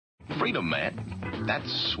Freedom, man.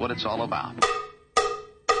 That's what it's all about.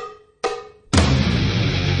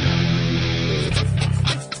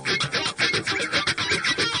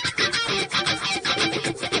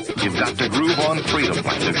 You've got to groove on freedom,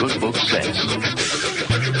 like the good book says.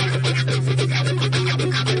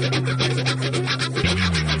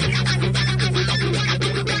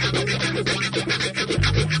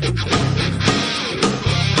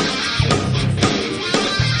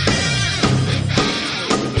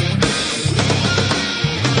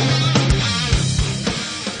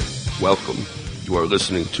 Welcome. You are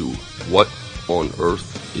listening to What on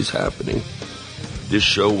Earth is Happening. This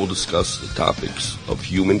show will discuss the topics of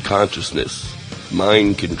human consciousness,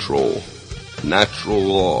 mind control, natural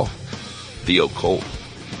law, the occult,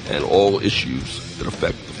 and all issues that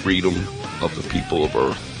affect the freedom of the people of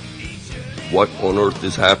Earth. What on Earth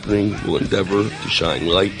is Happening will endeavor to shine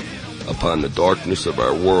light upon the darkness of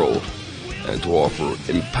our world and to offer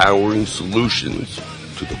empowering solutions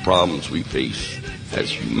to the problems we face as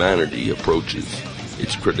humanity approaches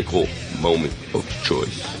its critical moment of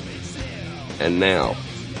choice. And now,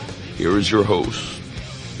 here is your host,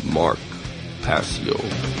 Mark Passio.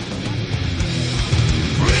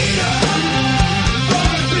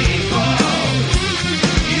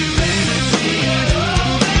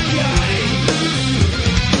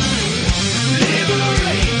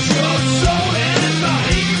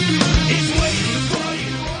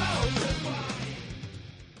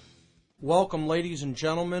 Welcome, ladies and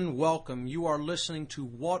gentlemen. Welcome. You are listening to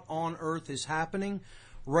What on Earth is Happening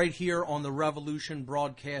right here on the Revolution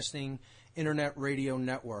Broadcasting Internet Radio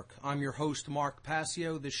Network. I'm your host, Mark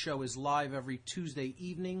Passio. This show is live every Tuesday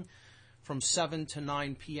evening from 7 to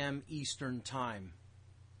 9 p.m. Eastern Time.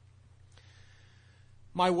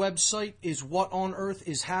 My website is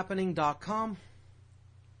whatonearthishappening.com.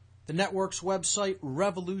 The network's website,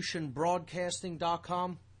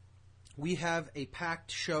 revolutionbroadcasting.com. We have a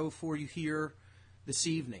packed show for you here this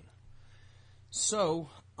evening. So,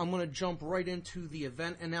 I'm going to jump right into the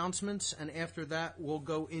event announcements, and after that, we'll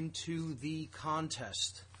go into the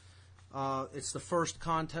contest. It's the first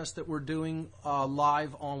contest that we're doing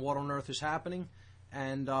live on What on Earth is Happening,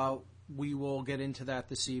 and we will get into that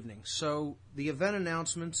this evening. So, the event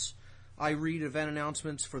announcements, I read event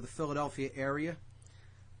announcements for the Philadelphia area.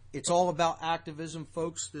 It's all about activism,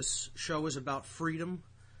 folks. This show is about freedom.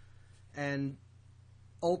 And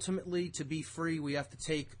ultimately, to be free, we have to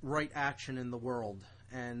take right action in the world.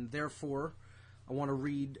 And therefore, I want to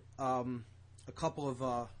read a couple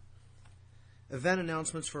of event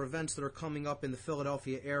announcements for events that are coming up in the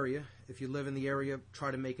Philadelphia area. If you live in the area,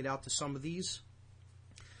 try to make it out to some of these.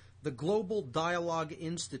 The Global Dialogue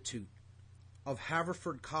Institute of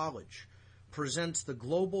Haverford College presents the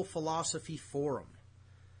Global Philosophy Forum.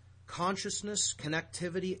 Consciousness,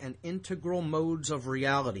 Connectivity, and Integral Modes of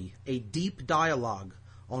Reality, a deep dialogue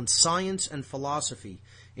on science and philosophy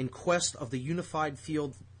in quest of the unified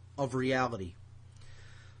field of reality.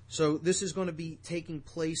 So this is going to be taking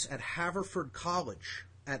place at Haverford College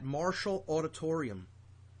at Marshall Auditorium,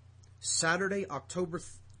 Saturday, October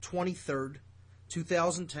 23rd,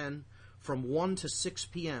 2010, from 1 to 6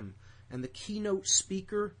 p.m. And the keynote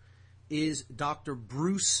speaker is Dr.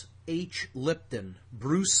 Bruce H. Lipton.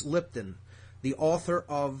 Bruce Lipton, the author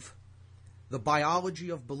of The Biology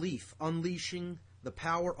of Belief, Unleashing the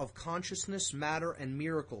Power of Consciousness, Matter, and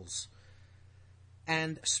Miracles,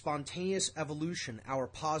 and Spontaneous Evolution, Our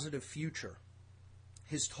Positive Future.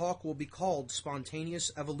 His talk will be called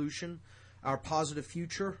Spontaneous Evolution, Our Positive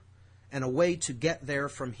Future, and a Way to Get There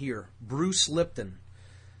from Here. Bruce Lipton.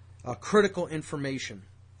 Critical information.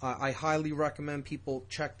 I highly recommend people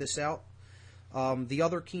check this out. The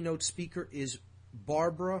other keynote speaker is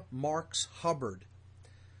Barbara Marx Hubbard,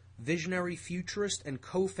 visionary futurist and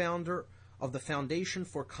co-founder of the Foundation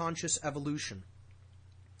for Conscious Evolution.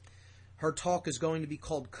 Her talk is going to be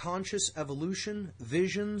called Conscious Evolution,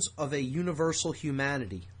 Visions of a Universal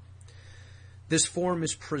Humanity. This forum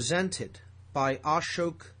is presented by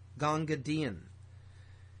Ashok Gangadian.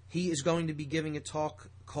 He is going to be giving a talk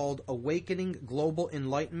called Awakening Global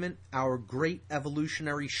Enlightenment, Our Great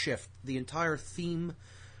Evolutionary Shift. The entire theme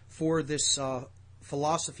for this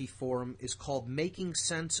philosophy forum is called Making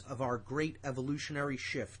Sense of Our Great Evolutionary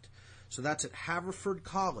Shift. So that's at Haverford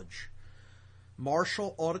College,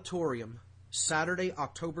 Marshall Auditorium, Saturday,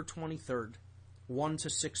 October 23rd, 1 to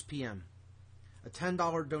 6 p.m. A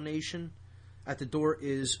 $10 donation at the door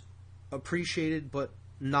is appreciated but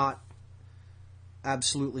not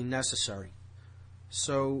absolutely necessary.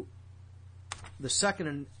 So the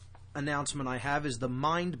second announcement I have is the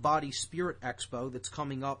Mind, Body, Spirit Expo that's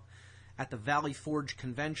coming up at the Valley Forge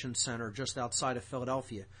Convention Center just outside of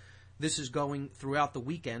Philadelphia. This is going throughout the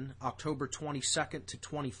weekend, October 22nd to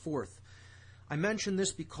 24th. I mention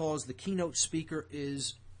this because the keynote speaker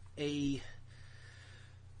is a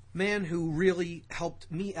man who really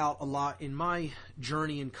helped me out a lot in my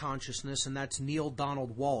journey in consciousness, and that's Neale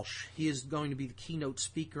Donald Walsch. He is going to be the keynote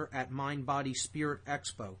speaker at Mind Body Spirit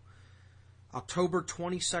Expo, October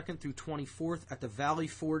 22nd through 24th at the Valley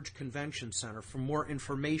Forge Convention Center. For more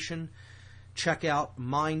information, check out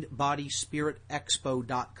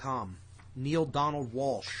mindbodyspiritexpo.com. Neale Donald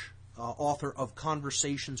Walsch, author of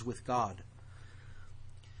Conversations with God.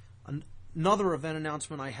 Another event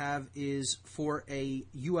announcement I have is for a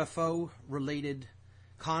UFO-related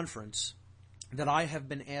conference that I have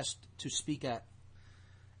been asked to speak at,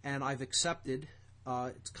 and I've accepted.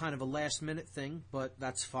 It's kind of a last-minute thing, but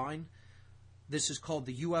that's fine. This is called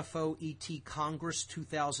the UFO ET Congress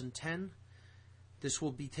 2010. This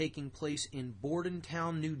will be taking place in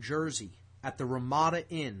Bordentown, New Jersey, at the Ramada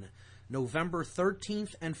Inn, November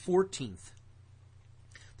 13th and 14th.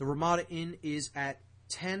 The Ramada Inn is at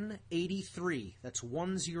 1083, that's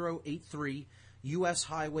 1083 U.S.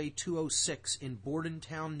 Highway 206 in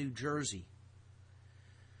Bordentown, New Jersey.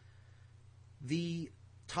 The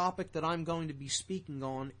topic that I'm going to be speaking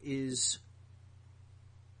on is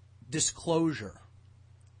disclosure.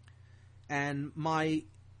 And my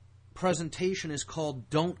presentation is called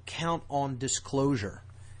Don't Count on Disclosure.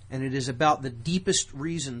 And it is about the deepest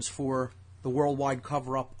reasons for the worldwide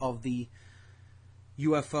cover-up of the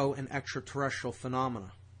UFO and extraterrestrial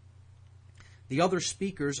phenomena. The other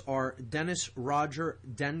speakers are Dennis Roger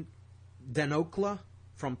Denokla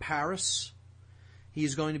from Paris. He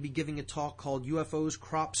is going to be giving a talk called UFOs,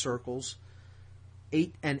 Crop Circles,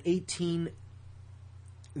 18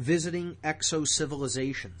 Visiting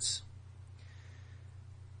Exo-Civilizations.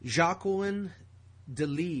 Jacqueline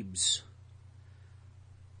Delibes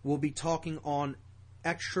will be talking on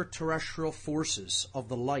extraterrestrial forces of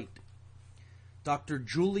the light. Dr.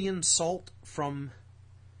 Julian Salt from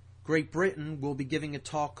Great Britain will be giving a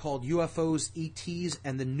talk called UFOs, ETs,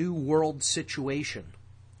 and the New World Situation.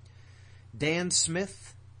 Dan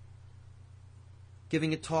Smith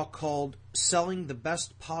giving a talk called Selling the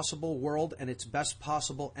Best Possible World and Its Best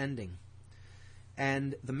Possible Ending.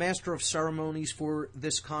 And the Master of Ceremonies for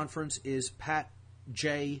this conference is Pat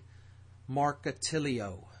J.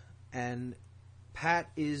 Marcatilio. And Pat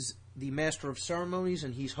is the Master of Ceremonies,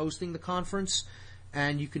 and he's hosting the conference.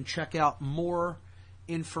 And you can check out more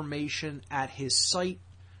information at his site,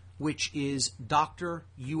 which is drufo.org.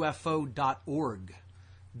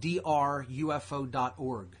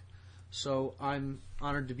 drufo.org. So I'm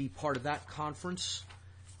honored to be part of that conference.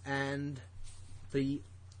 And the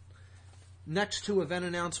next two event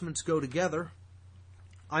announcements go together.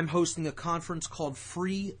 I'm hosting a conference called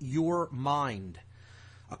Free Your Mind,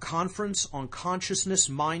 a conference on consciousness,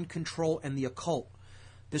 mind control, and the occult.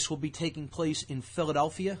 This will be taking place in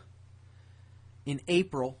Philadelphia in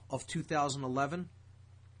April of 2011.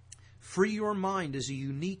 Free Your Mind is a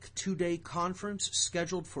unique two-day conference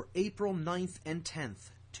scheduled for April 9th and 10th,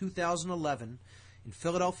 2011 in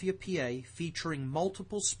Philadelphia, PA, featuring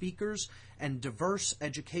multiple speakers and diverse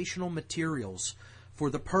educational materials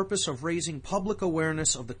for the purpose of raising public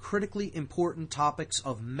awareness of the critically important topics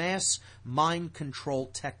of mass mind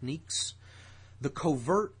control techniques, the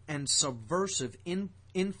covert and subversive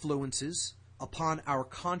influences upon our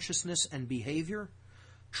consciousness and behavior,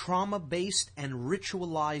 trauma-based and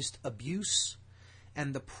ritualized abuse,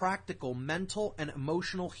 and the practical mental and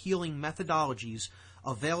emotional healing methodologies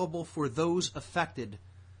available for those affected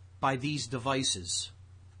by these devices.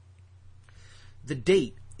 The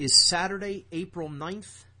date is Saturday, April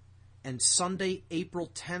 9th and Sunday, April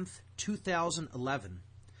 10th, 2011.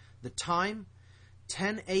 The time,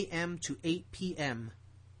 10 a.m. to 8 p.m.,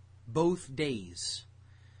 both days.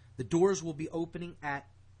 The doors will be opening at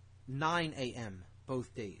 9 a.m.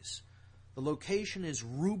 both days. The location is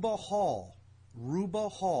Ruba Hall,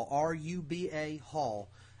 R-U-B-A Hall,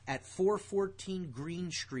 at 414 Green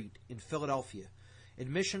Street in Philadelphia.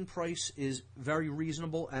 Admission price is very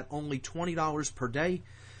reasonable at only $20 per day.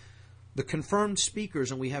 The confirmed speakers,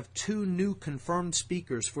 and we have 2 new confirmed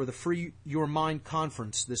speakers for the Free Your Mind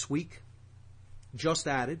conference this week, just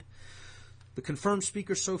added. The confirmed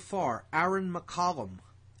speakers so far, Aaron McCollum,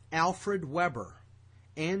 Alfred Weber,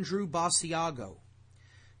 Andrew Basiago.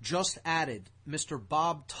 Just added, Mr.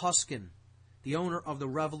 Bob Tuskin, the owner of the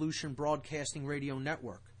Revolution Broadcasting Radio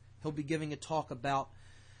Network. He'll be giving a talk about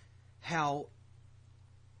how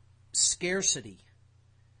scarcity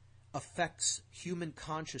affects human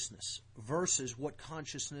consciousness versus what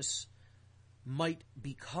consciousness might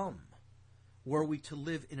become were we to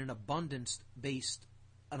live in an abundance-based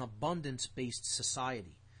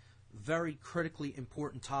society. Very critically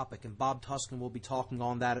important topic, and Bob Tuskin will be talking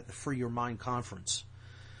on that at the Free Your Mind conference.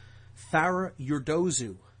 Farah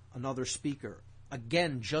Yurdozu, another speaker.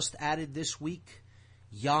 Again, just added this week,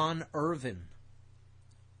 Jan Irvin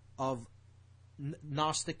of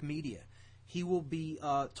Gnostic Media. He will be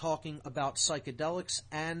talking about psychedelics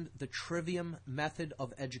and the trivium method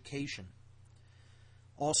of education.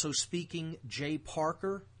 Also speaking, Jay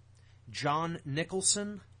Parker, John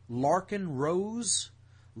Nicholson, Larkin Rose,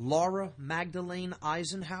 Laura Magdalene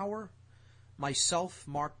Eisenhower, myself,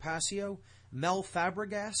 Mark Passio, Mel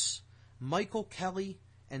Fabregas, Michael Kelly,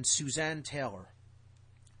 and Suzanne Taylor.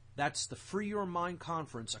 That's the Free Your Mind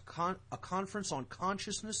Conference, a conference on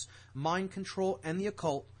consciousness, mind control, and the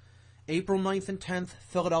occult, April 9th and 10th,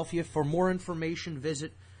 Philadelphia. For more information,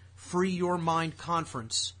 visit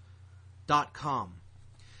freeyourmindconference.com.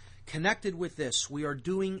 Connected with this, we are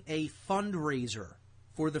doing a fundraiser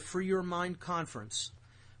for the Free Your Mind Conference,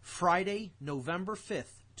 Friday, November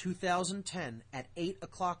 5th, 2010, at 8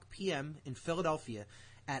 o'clock p.m. in Philadelphia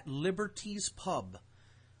at Liberty's Pub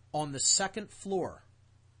on the second floor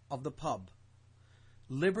of the pub.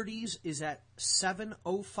 Liberty's is at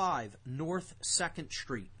 705 North 2nd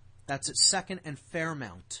Street. That's at 2nd and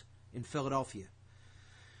Fairmount in Philadelphia.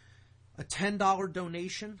 A $10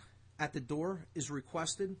 donation at the door is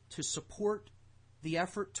requested to support the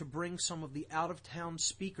effort to bring some of the out-of-town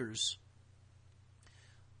speakers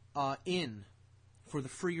in for the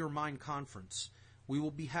Free Your Mind Conference. We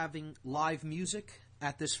will be having live music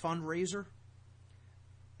at this fundraiser.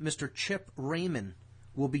 Mr. Chip Raymond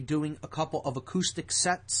will be doing a couple of acoustic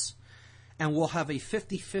sets, and we'll have a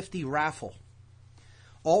 50-50 raffle.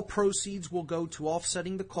 All proceeds will go to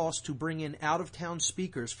offsetting the cost to bring in out-of-town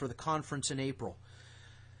speakers for the conference in April.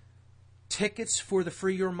 Tickets for the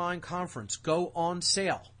Free Your Mind Conference go on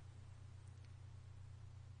sale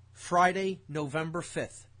Friday, November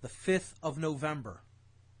 5th, the 5th of November.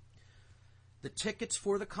 The tickets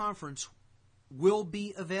for the conference will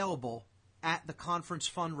be available at the conference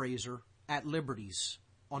fundraiser at Liberty's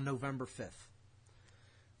on November 5th.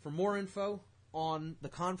 For more info on the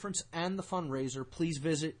conference and the fundraiser, please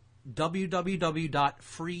visit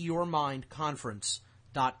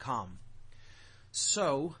www.freeyourmindconference.com.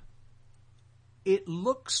 So, it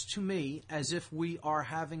looks to me as if we are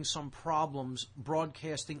having some problems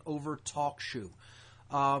broadcasting over TalkShoe.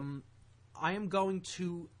 I am going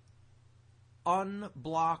to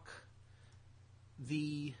unblock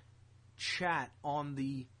the chat on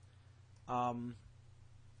the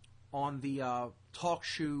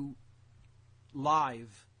TalkShoe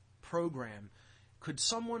live program. Could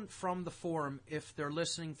someone from the forum, if they're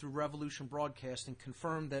listening through Revolution Broadcasting,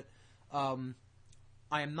 confirm that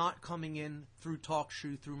I am not coming in through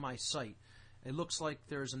TalkShoe through my site? It looks like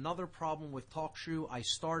there's another problem with TalkShoe. I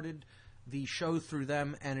started the show through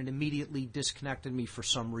them, and it immediately disconnected me for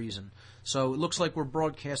some reason. So it looks like we're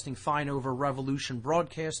broadcasting fine over Revolution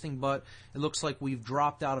Broadcasting, but it looks like we've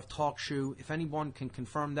dropped out of TalkShoe. If anyone can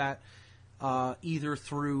confirm that, either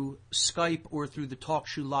through Skype or through the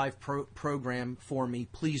TalkShoe Live program for me,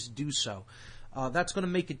 please do so. That's going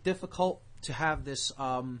to make it difficult to have this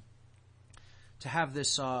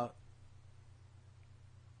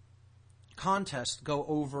contest go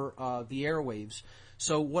over the airwaves.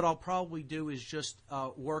 So what I'll probably do is just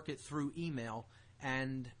work it through email,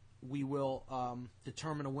 and we will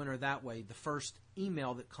determine a winner that way. The first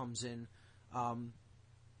email that comes in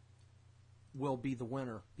will be the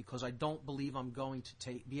winner, because I don't believe I'm going to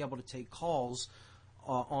be able to take calls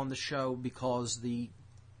on the show, because the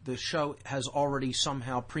show has already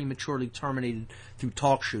somehow prematurely terminated through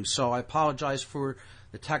TalkShoe. So I apologize for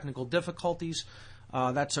the technical difficulties.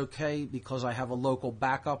 That's okay, because I have a local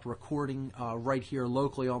backup recording right here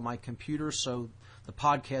locally on my computer, so the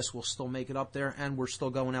podcast will still make it up there, and we're still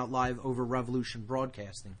going out live over Revolution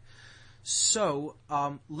Broadcasting. So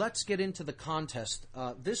let's get into the contest.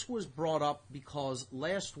 This was brought up because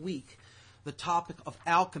last week the topic of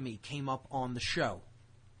alchemy came up on the show.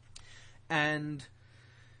 And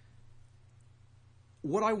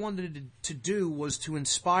what I wanted to do was to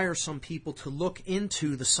inspire some people to look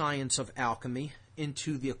into the science of alchemy,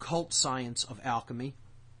 into the occult science of alchemy,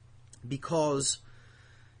 because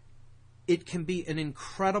it can be an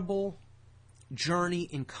incredible journey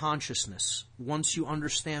in consciousness once you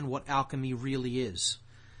understand what alchemy really is.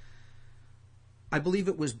 I believe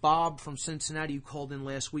it was Bob from Cincinnati who called in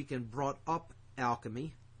last week and brought up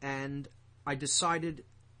alchemy, and I decided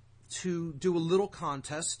to do a little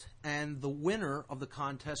contest, and the winner of the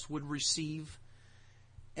contest would receive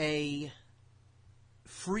a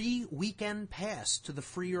free weekend pass to the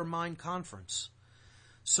Free Your Mind Conference.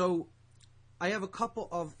 So I have a couple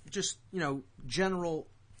of just, general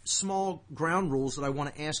small ground rules that I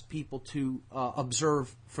want to ask people to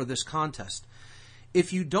observe for this contest.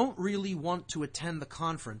 If you don't really want to attend the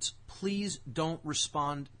conference, please don't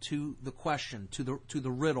respond to the question, to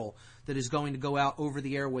the riddle that is going to go out over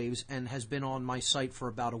the airwaves and has been on my site for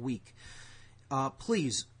about a week.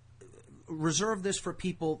 Please reserve this for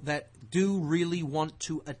people that do really want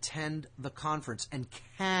to attend the conference and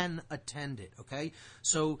can attend it, okay?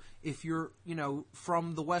 So if you're,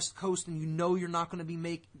 from the West Coast and you're not going to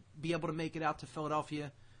be able to make it out to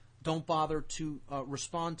Philadelphia, don't bother to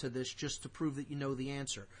respond to this just to prove that you know the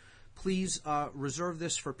answer. Please reserve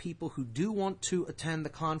this for people who do want to attend the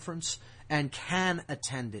conference and can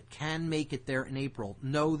attend it, can make it there in April.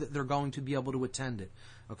 Know that they're going to be able to attend it.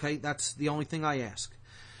 Okay? That's the only thing I ask.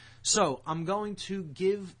 So I'm going to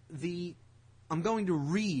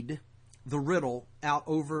read the riddle out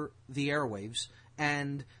over the airwaves,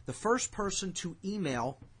 and the first person to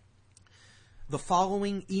email the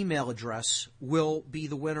following email address will be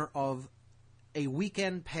the winner of a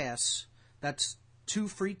weekend pass. That's 2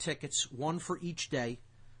 free tickets, 1 for each day,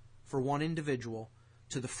 for one individual,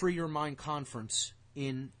 to the Free Your Mind Conference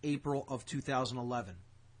in April of 2011.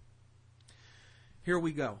 Here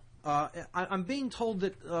we go. I'm being told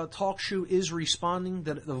that TalkShoe is responding,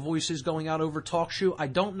 that the voice is going out over TalkShoe. I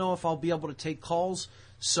don't know if I'll be able to take calls,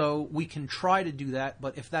 so we can try to do that,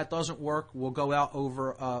 but if that doesn't work, we'll go out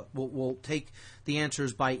over, we'll take the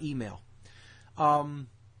answers by email. I'll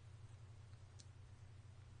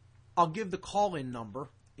give the call-in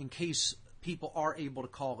number in case people are able to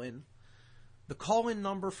call in. The call-in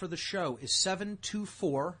number for the show is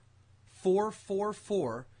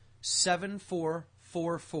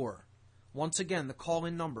 724-444-7444. Once again, the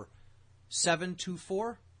call-in number,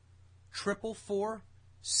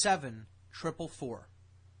 724-444-7444.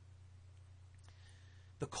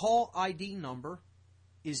 The call ID number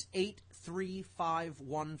is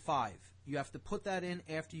 83515. You have to put that in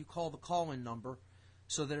after you call the call-in number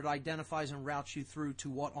so that it identifies and routes you through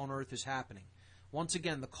to What on Earth is Happening. Once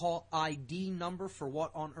again, the call ID number for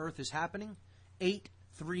What on Earth is Happening,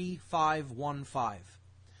 83515.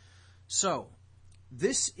 So,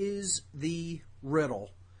 this is the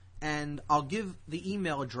riddle, and I'll give the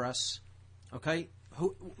email address, okay?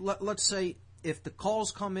 Let's say if the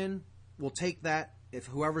calls come in, we'll take that. If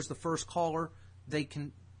whoever's the first caller, they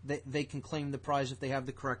can claim the prize if they have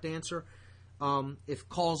the correct answer. If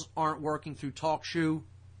calls aren't working through TalkShoe,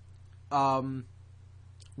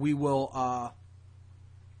 we will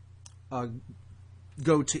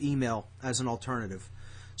go to email as an alternative.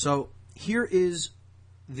 So here is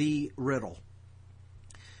the riddle.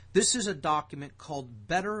 This is a document called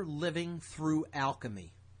Better Living Through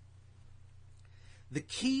Alchemy. The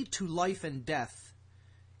key to life and death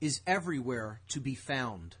is everywhere to be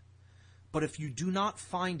found. But if you do not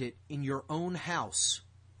find it in your own house,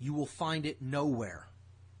 you will find it nowhere.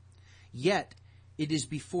 Yet, it is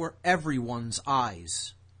before everyone's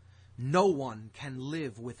eyes. No one can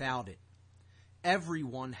live without it.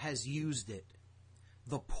 Everyone has used it.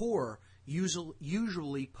 The poor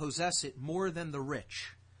usually possess it more than the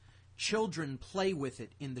rich. Children play with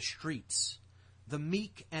it in the streets. The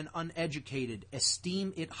meek and uneducated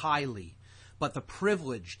esteem it highly, but the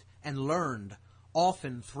privileged and learned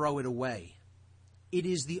often throw it away. It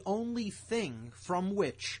is the only thing from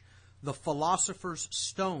which the philosopher's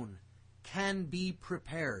stone can be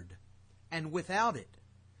prepared, and without it,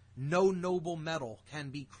 no noble metal can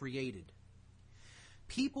be created.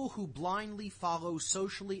 People who blindly follow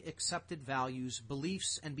socially accepted values,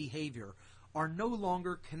 beliefs, and behavior are no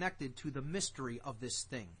longer connected to the mystery of this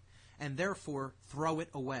thing, and therefore throw it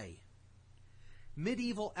away.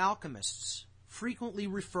 Medieval alchemists frequently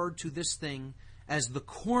referred to this thing as the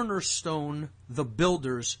cornerstone the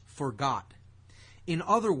builders forgot. In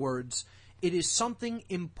other words, it is something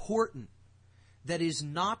important that is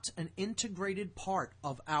not an integrated part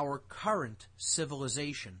of our current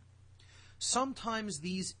civilization. Sometimes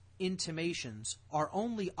these intimations are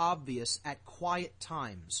only obvious at quiet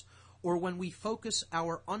times, or when we focus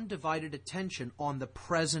our undivided attention on the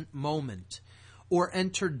present moment, or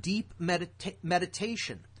enter deep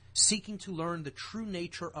meditation, seeking to learn the true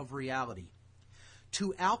nature of reality.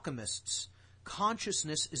 To alchemists,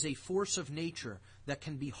 consciousness is a force of nature that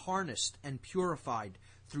can be harnessed and purified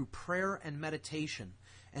through prayer and meditation,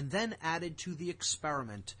 and then added to the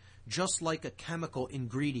experiment, just like a chemical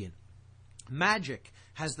ingredient. Magic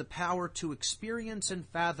has the power to experience and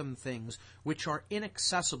fathom things which are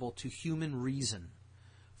inaccessible to human reason.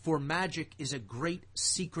 For magic is a great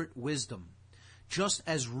secret wisdom, just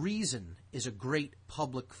as reason is a great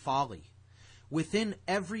public folly. Within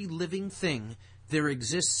every living thing there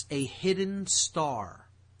exists a hidden star.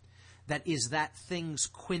 that is that thing's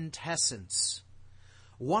quintessence.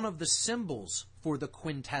 One of the symbols for the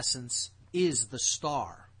quintessence is the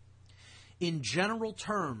star. In general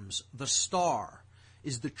terms, the star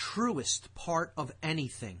is the truest part of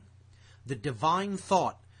anything, the divine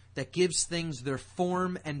thought that gives things their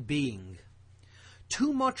form and being.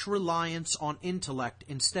 Too much reliance on intellect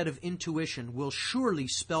instead of intuition will surely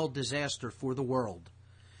spell disaster for the world.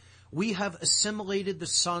 We have assimilated the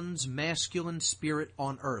sun's masculine spirit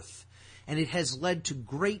on earth, and it has led to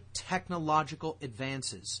great technological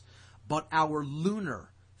advances. But our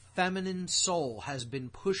lunar, feminine soul has been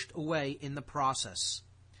pushed away in the process.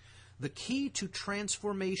 The key to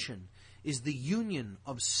transformation is the union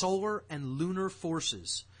of solar and lunar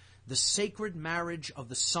forces, the sacred marriage of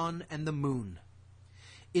the sun and the moon.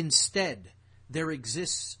 Instead, there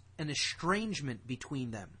exists an estrangement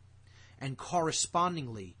between them, and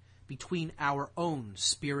correspondingly between our own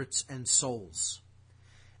spirits and souls.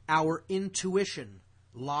 Our intuition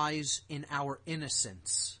lies in our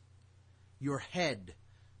innocence. Your head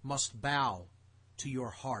must bow to your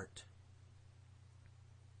heart.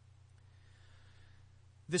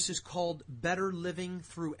 This is called Better Living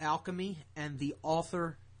Through Alchemy, and the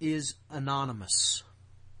author is anonymous.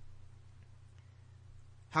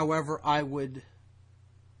 However, I would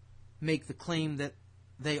make the claim that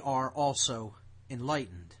they are also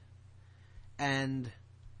enlightened. And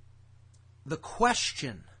the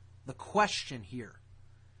question here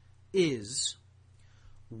is,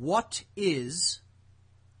 what is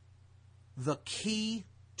the key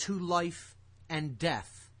to life and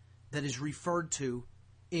death that is referred to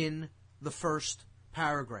in the first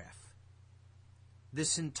paragraph?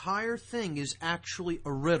 This entire thing is actually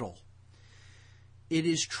a riddle. It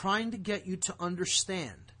is trying to get you to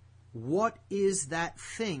understand what is that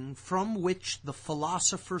thing from which the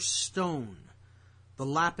philosopher's stone, the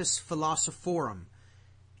lapis philosophorum,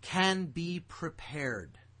 can be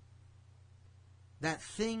prepared. That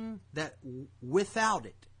thing that without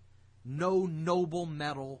it, no noble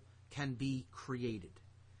metal can be created.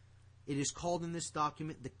 It is called in this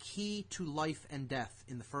document the key to life and death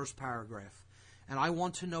in the first paragraph. And I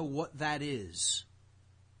want to know what that is.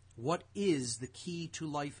 What is the key to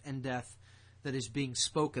life and death that is being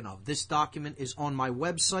spoken of? This document is on my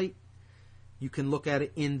website. You can look at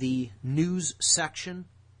it in the news section.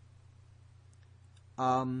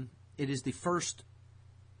 It is the first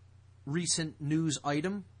recent news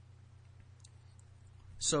item.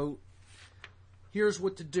 So here's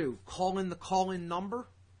what to do. Call in the call-in number,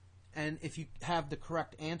 and if you have the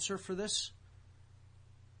correct answer for this,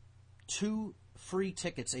 2 free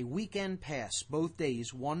tickets, a weekend pass, both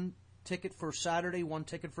days, 1 ticket for Saturday, 1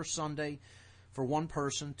 ticket for Sunday, for one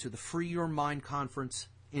person to the Free Your Mind Conference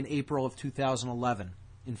in April of 2011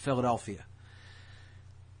 in Philadelphia.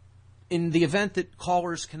 In the event that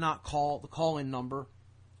callers cannot call the call-in number,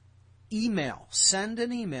 send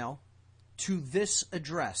an email to this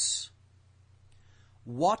address: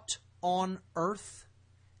 What on Earth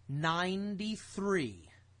 93.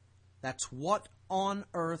 That's What on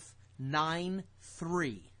Earth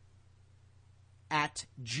 93 at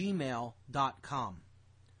gmail.com.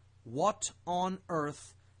 What on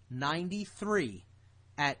Earth 93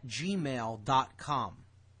 at gmail.com.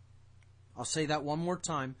 I'll say that one more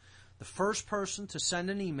time. The first person to send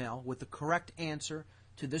an email with the correct answer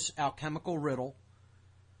to this alchemical riddle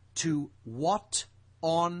to What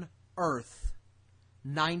on Earth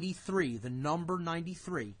 93, the number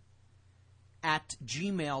 93, at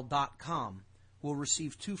gmail.com will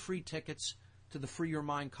receive 2 free tickets to the Free Your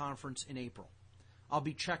Mind Conference in April. I'll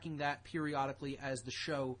be checking that periodically as the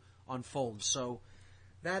show unfolds. So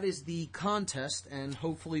that is the contest, and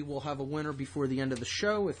hopefully we'll have a winner before the end of the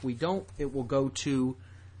show. If we don't, it will go to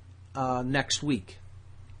next week.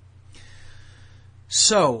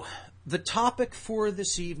 So the topic for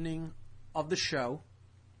this evening of the show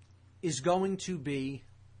is going to be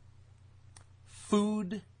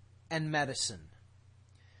food and medicine.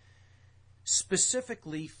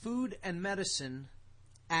 Specifically, food and medicine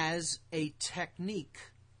as a technique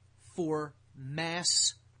for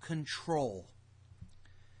mass control.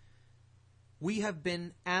 We have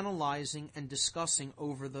been analyzing and discussing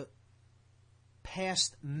over the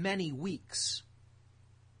past many weeks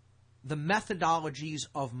the methodologies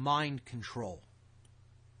of mind control.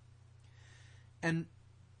 And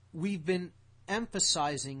we've been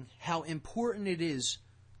emphasizing how important it is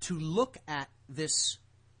to look at this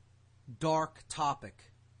dark topic.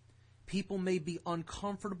 People may be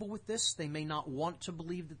uncomfortable with this. They may not want to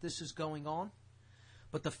believe that this is going on.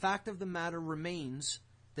 But the fact of the matter remains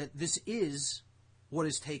that this is what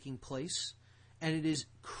is taking place, and it is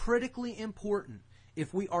critically important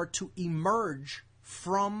if we are to emerge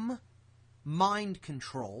from mind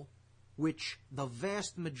control, which the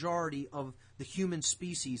vast majority of the human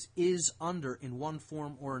species is under in one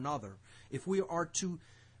form or another, if we are to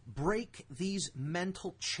break these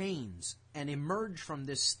mental chains and emerge from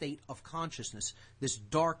this state of consciousness, this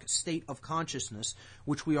dark state of consciousness,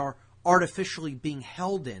 which we are artificially being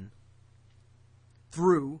held in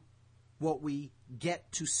through what we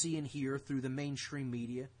get to see and hear through the mainstream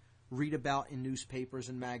media, read about in newspapers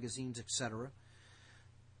and magazines, etc.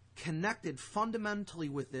 Connected fundamentally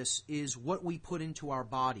with this is what we put into our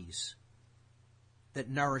bodies that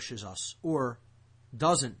nourishes us or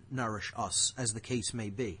doesn't nourish us, as the case may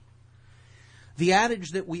be. The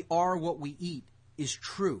adage that we are what we eat is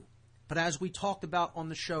true, but as we talked about on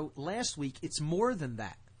the show last week, it's more than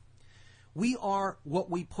that. We are what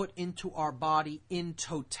we put into our body in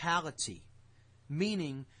totality,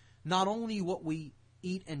 meaning not only what we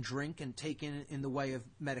eat and drink and take in the way of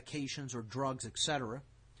medications or drugs, etc.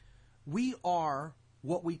 We are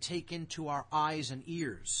what we take into our eyes and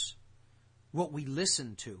ears, what we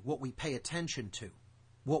listen to, what we pay attention to,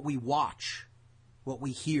 what we watch, what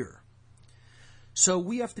we hear. So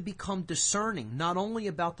we have to become discerning not only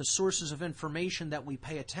about the sources of information that we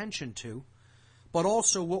pay attention to, but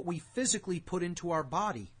also what we physically put into our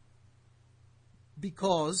body.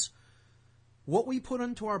 Because what we put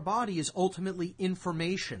into our body is ultimately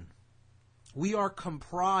information. We are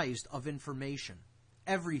comprised of information.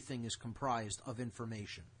 Everything is comprised of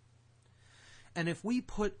information. And if we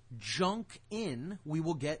put junk in, we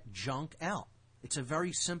will get junk out. It's a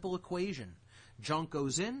very simple equation. Junk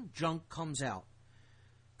goes in, junk comes out.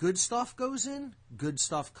 Good stuff goes in, good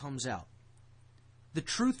stuff comes out. The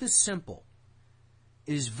truth is simple.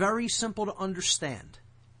 It is very simple to understand.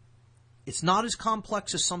 It's not as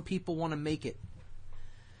complex as some people want to make it.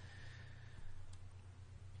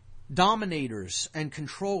 Dominators and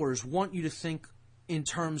controllers want you to think in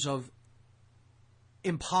terms of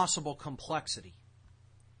impossible complexity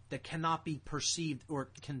that cannot be perceived or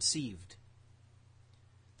conceived.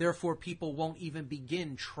 Therefore, people won't even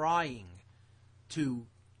begin trying to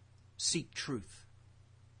seek truth.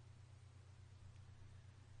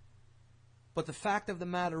 But the fact of the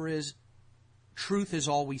matter is, truth is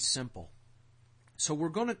always simple. So we're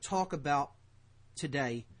going to talk about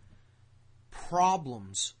today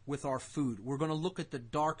problems with our food. We're going to look at the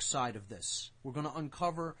dark side of this. We're going to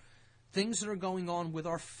uncover things that are going on with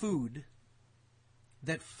our food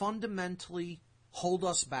that fundamentally hold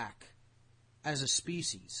us back as a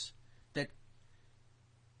species, that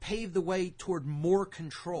pave the way toward more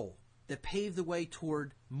control, that pave the way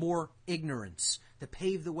toward more ignorance, that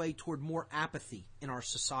pave the way toward more apathy in our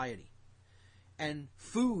society. And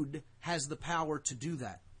food has the power to do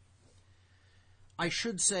that. I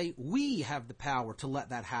should say we have the power to let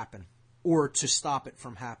that happen or to stop it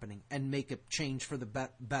from happening and make a change for the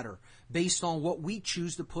better based on what we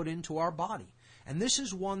choose to put into our body. And this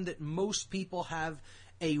is one that most people have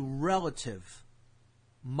a relative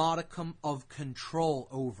modicum of control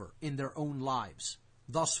over in their own lives.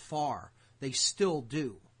 Thus far, they still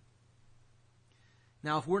do.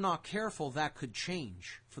 Now, if we're not careful, that could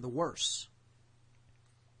change for the worse.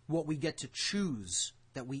 What we get to choose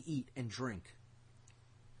that we eat and drink.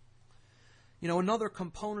 You know, another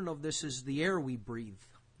component of this is the air we breathe.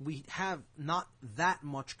 We have not that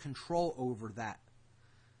much control over that,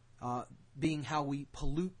 being how we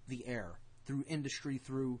pollute the air through industry,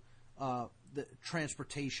 through the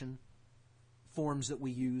transportation forms that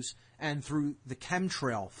we use, and through the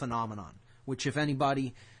chemtrail phenomenon, which if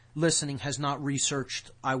anybody listening has not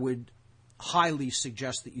researched, I would highly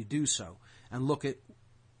suggest that you do so and look at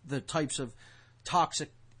the types of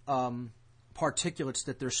toxic particulates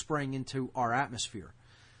that they're spraying into our atmosphere.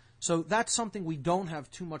 So that's something we don't have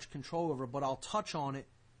too much control over, but I'll touch on it,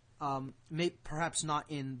 perhaps not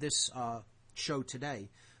in this show today,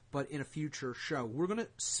 but in a future show. We're going to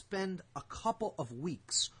spend a couple of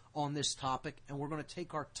weeks on this topic, and we're going to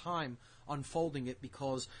take our time unfolding it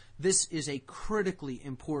because this is a critically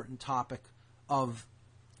important topic of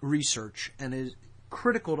research and is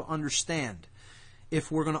critical to understand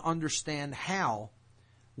if we're going to understand how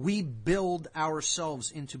we build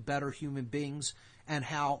ourselves into better human beings and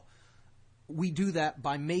how we do that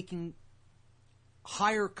by making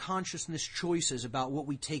higher consciousness choices about what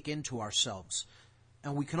we take into ourselves.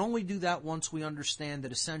 And we can only do that once we understand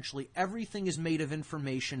that essentially everything is made of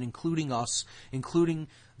information, including us, including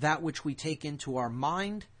that which we take into our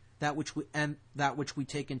mind, that which we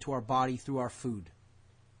take into our body through our food.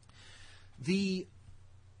 The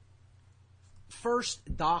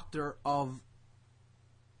first doctor of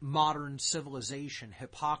modern civilization,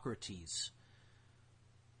 Hippocrates,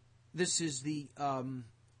 this is the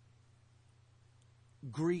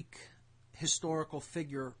Greek historical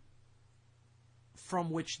figure from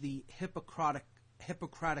which the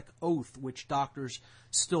Hippocratic oath, which doctors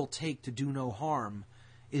still take to do no harm,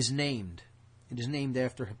 is named. It is named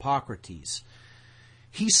after Hippocrates.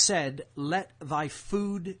 He said, "Let thy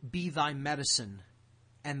food be thy medicine,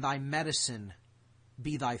 and thy medicine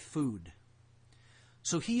be thy food."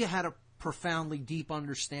 So he had a profoundly deep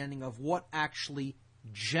understanding of what actually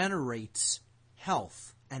generates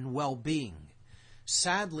health and well-being.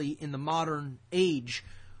 Sadly, in the modern age,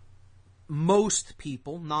 most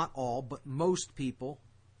people, not all, but most people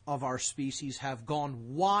of our species have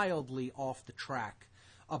gone wildly off the track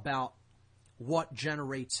about what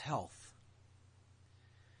generates health.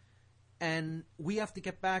 And we have to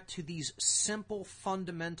get back to these simple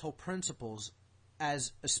fundamental principles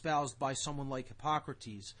as espoused by someone like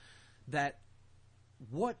Hippocrates, that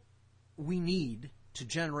what we need to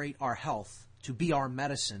generate our health, to be our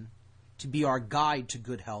medicine, to be our guide to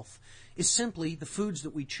good health, is simply the foods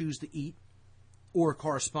that we choose to eat or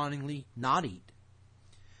correspondingly not eat.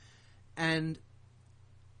 And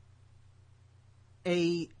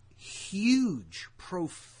a huge,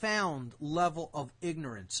 profound level of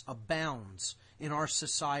ignorance abounds in our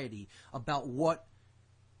society about what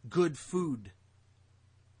good food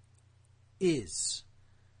is.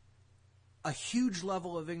 A huge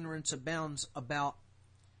level of ignorance abounds about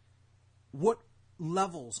what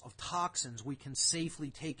levels of toxins we can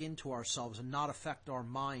safely take into ourselves and not affect our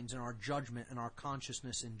minds and our judgment and our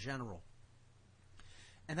consciousness in general.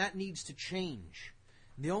 And that needs to change.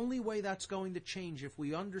 The only way that's going to change if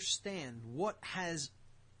we understand what has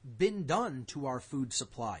been done to our food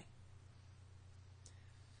supply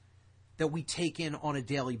that we take in on a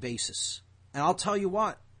daily basis. And I'll tell you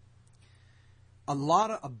what,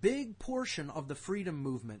 a big portion of the freedom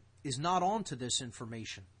movement is not onto this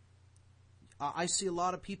information. I see a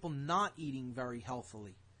lot of people not eating very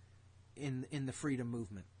healthily in the freedom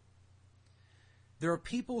movement. There are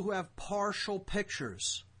people who have partial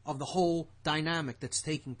pictures of the whole dynamic that's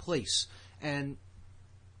taking place. And,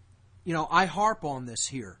 I harp on this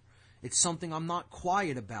here. It's something I'm not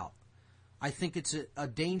quiet about. I think it's a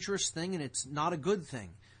dangerous thing, and it's not a good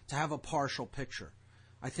thing to have a partial picture.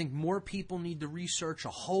 I think more people need to research a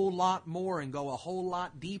whole lot more and go a whole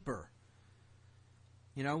lot deeper.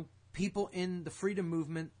 People in the freedom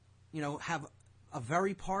movement, have a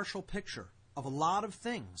very partial picture of a lot of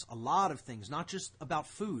things, not just about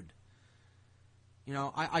food.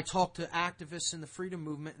 I talk to activists in the freedom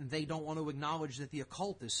movement, and they don't want to acknowledge that the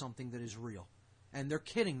occult is something that is real. And they're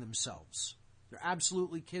kidding themselves. They're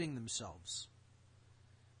absolutely kidding themselves.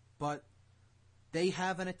 But they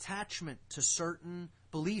have an attachment to certain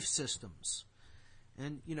belief systems.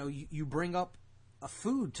 And, you bring up a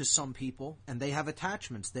food to some people, and they have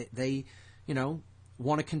attachments. They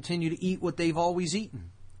want to continue to eat what they've always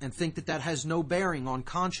eaten and think that has no bearing on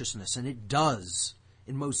consciousness. And it does.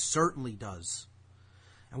 It most certainly does.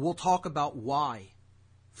 And we'll talk about why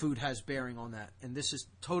food has bearing on that. And this is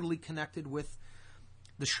totally connected with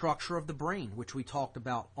the structure of the brain, which we talked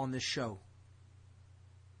about on this show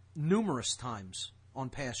numerous times on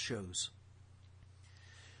past shows.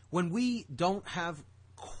 When we don't have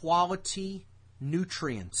quality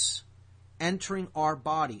nutrients entering our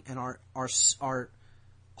body and our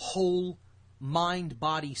whole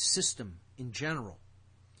mind-body system in general,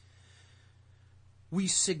 we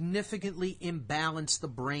significantly imbalance the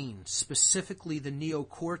brain, specifically the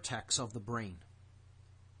neocortex of the brain.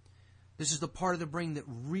 This is the part of the brain that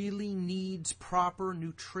really needs proper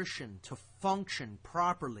nutrition to function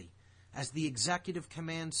properly as the executive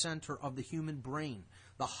command center of the human brain,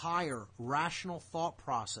 the higher rational thought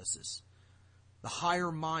processes, the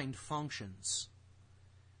higher mind functions.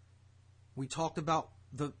 We talked about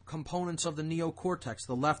the components of the neocortex,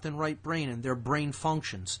 the left and right brain, and their brain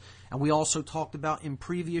functions. And we also talked about in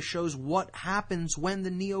previous shows what happens when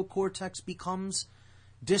the neocortex becomes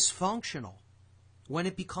dysfunctional, when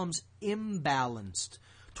it becomes imbalanced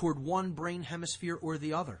toward one brain hemisphere or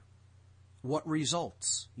the other. What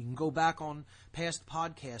results? You can go back on past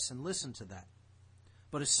podcasts and listen to that.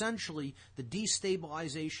 But essentially, the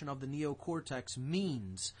destabilization of the neocortex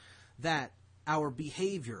means that our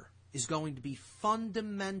behavior is going to be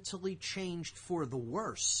fundamentally changed for the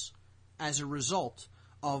worse as a result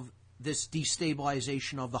of this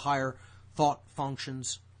destabilization of the higher thought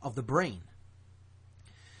functions of the brain.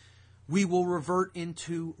 We will revert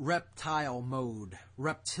into reptile mode,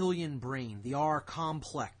 reptilian brain, the R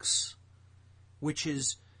complex, which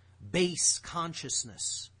is base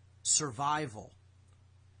consciousness, survival,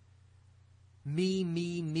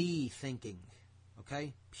 me thinking,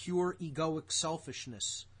 okay? Pure egoic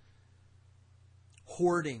selfishness,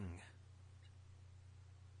 hoarding,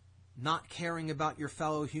 not caring about your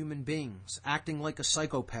fellow human beings, acting like a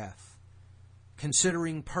psychopath,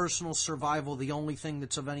 considering personal survival the only thing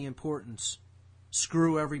that's of any importance,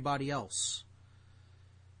 screw everybody else.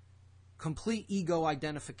 Complete ego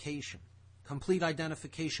identification, complete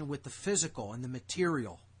identification with the physical and the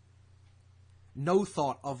material. No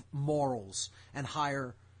thought of morals and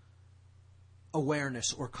higher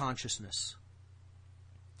awareness or consciousness.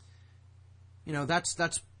 You know,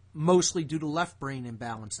 that's mostly due to left brain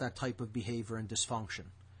imbalance, that type of behavior and dysfunction.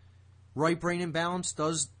 Right brain imbalance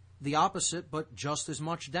does the opposite, but just as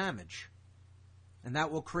much damage. And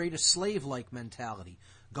that will create a slave-like mentality.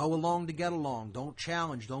 Go along to get along. Don't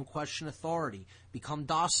challenge. Don't question authority. Become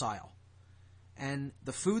docile. And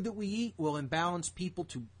the food that we eat will imbalance people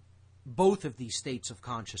to both of these states of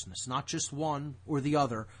consciousness, not just one or the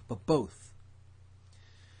other, but both.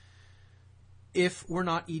 If we're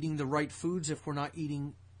not eating the right foods, if we're not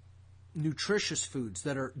eating nutritious foods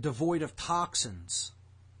that are devoid of toxins,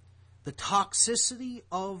 the toxicity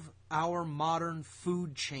of our modern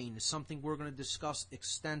food chain is something we're going to discuss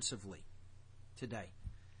extensively today.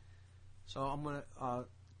 So I'm going to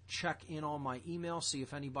check in on my email, see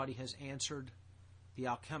if anybody has answered the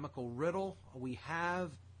alchemical riddle. We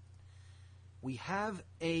have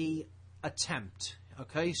a attempt.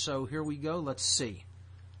 Okay, so here we go. Let's see.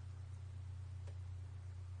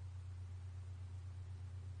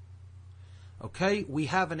 Okay, we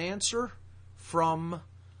have an answer from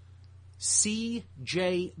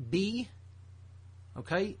CJB.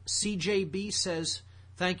 Okay, CJB says,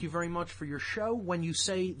 thank you very much for your show. When you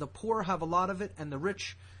say the poor have a lot of it and the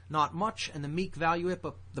rich not much, and the meek value it,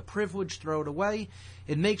 but the privileged throw it away,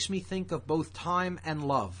 it makes me think of both time and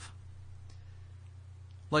love.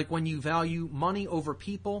 Like when you value money over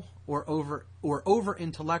people, or over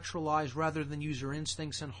intellectualize rather than use your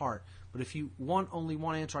instincts and heart. But if you want only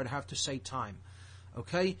one answer, I'd have to say time.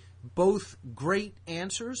 Okay? Both great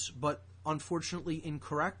answers, but unfortunately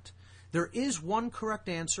incorrect. There is one correct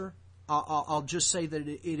answer. I'll just say that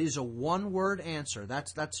it is a one-word answer.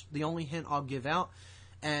 That's the only hint I'll give out.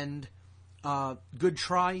 And good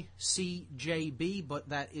try, CJB, but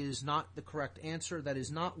that is not the correct answer. That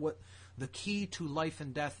is not what the key to life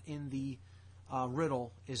and death in the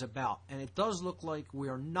riddle is about. And it does look like we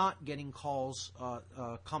are not getting calls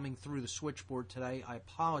coming through the switchboard today. I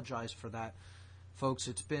apologize for that, folks.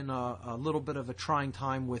 It's been a little bit of a trying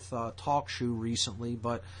time with TalkShoe recently,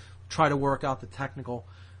 but try to work out the technical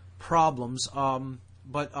problems.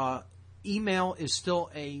 But email is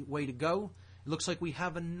still a way to go. It looks like we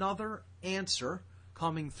have another answer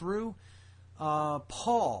coming through.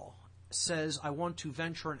 Paul says, I want to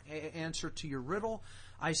venture an answer to your riddle.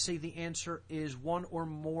 I say the answer is one or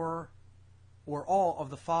more or all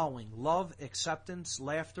of the following: love, acceptance,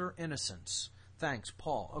 laughter, innocence. Thanks,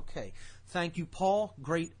 Paul. Okay. Thank you, Paul.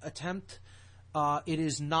 Great attempt. It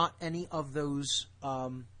is not any of those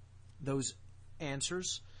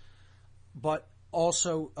answers, but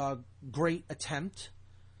also great attempt.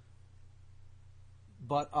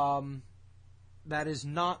 But that is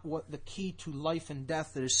not what the key to life and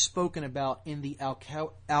death that is spoken about in the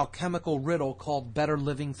alchemical riddle called Better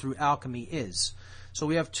Living Through Alchemy is. So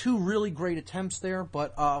we have two really great attempts there,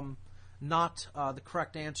 but not the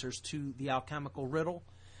correct answers to the alchemical riddle.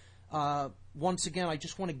 Once again, I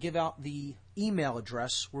just want to give out the email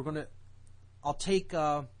address. I'll take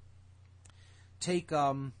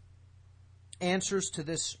answers to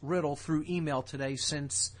this riddle through email today,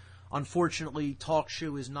 since unfortunately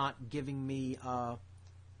TalkShoe is not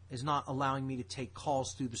allowing me to take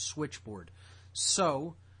calls through the switchboard.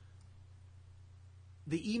 So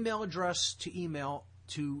the email address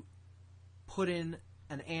to put in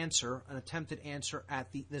an attempted answer at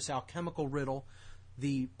this alchemical riddle,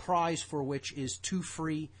 the prize for which is 2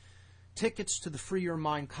 free tickets to the Free Your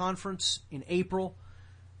Mind conference in April.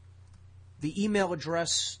 The email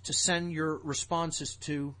address to send your responses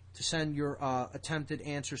to send your attempted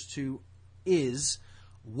answers to is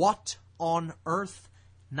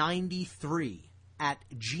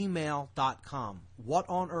whatonearth93@gmail.com.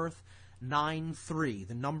 Whatonearth93,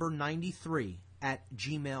 the number 93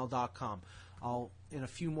 @gmail.com. In a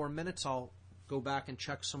few more minutes, I'll go back and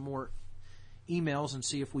check some more emails and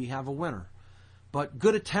see if we have a winner. But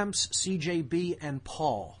good attempts, CJB and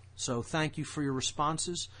Paul. So thank you for your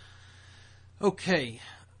responses. Okay,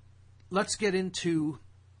 let's get into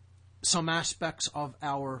some aspects of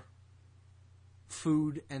our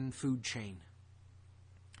food and food chain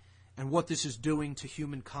and what this is doing to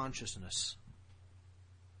human consciousness.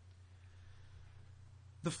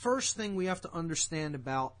 The first thing we have to understand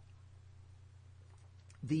about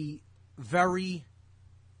the very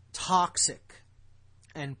toxic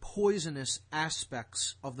and poisonous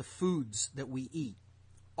aspects of the foods that we eat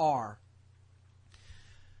are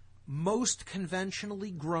most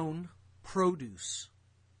conventionally grown produce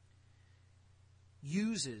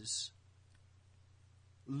uses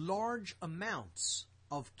large amounts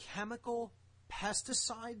of chemical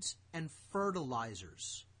pesticides and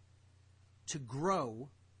fertilizers to grow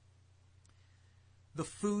the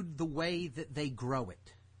food the way that they grow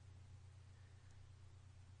it.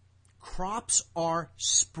 Crops are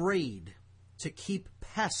sprayed to keep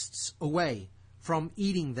pests away from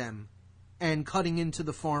eating them and cutting into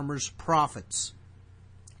the farmer's profits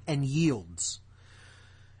and yields.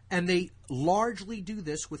 And they largely do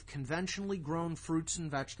this with conventionally grown fruits and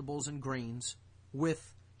vegetables and grains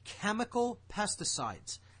with chemical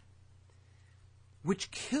pesticides,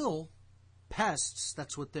 which kill pests.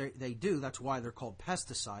 That's what they do. That's why they're called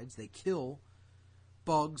pesticides. They kill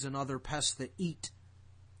bugs and other pests that eat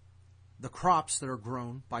the crops that are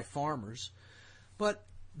grown by farmers. But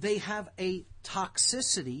they have a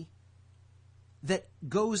toxicity that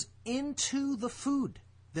goes into the food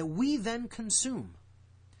that we then consume.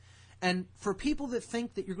 And for people that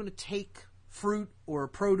think that you're going to take fruit or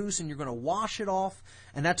produce and you're going to wash it off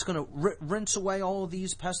and that's going to rinse away all of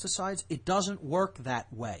these pesticides, it doesn't work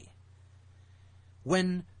that way.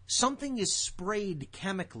 When something is sprayed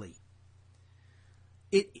chemically,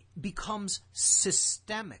 it becomes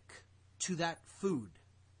systemic to that food.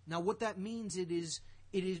 Now what that means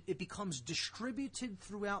it becomes distributed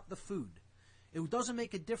throughout the food. It doesn't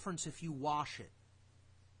make a difference if you wash it.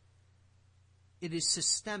 It is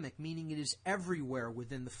systemic, meaning it is everywhere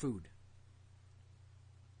within the food.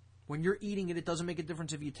 When you're eating it, it doesn't make a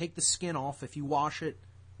difference if you take the skin off, if you wash it.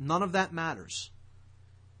 None of that matters.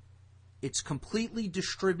 It's completely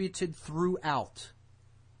distributed throughout.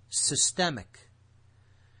 Systemic.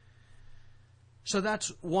 So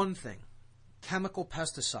that's one thing. Chemical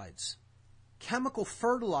pesticides. Chemical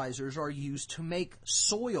fertilizers are used to make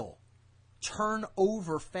soil turn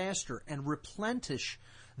over faster and replenish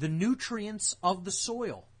the nutrients of the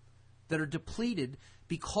soil that are depleted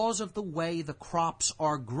because of the way the crops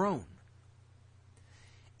are grown.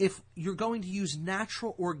 If you're going to use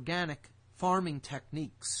natural organic farming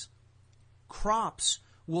techniques, crops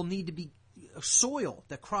will need to be, soil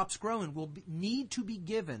that crops grow in will need to be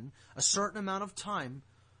given a certain amount of time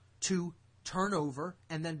to turn over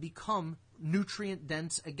and then become nutrient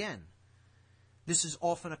dense again. This is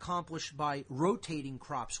often accomplished by rotating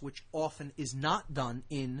crops, which often is not done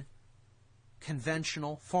in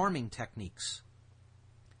conventional farming techniques.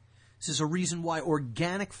 This is a reason why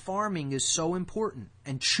organic farming is so important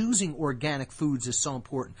and choosing organic foods is so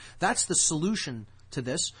important. That's the solution to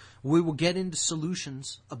this. We will get into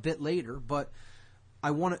solutions a bit later, but I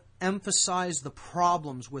want to emphasize the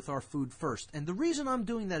problems with our food first. And the reason I'm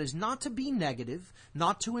doing that is not to be negative,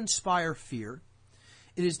 not to inspire fear.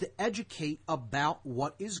 It is to educate about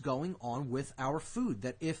what is going on with our food.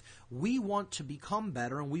 That if we want to become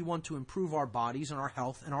better and we want to improve our bodies and our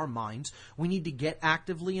health and our minds, we need to get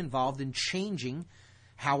actively involved in changing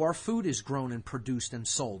how our food is grown and produced and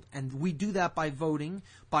sold. And we do that by voting,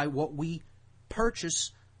 by what we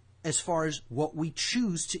purchase as far as what we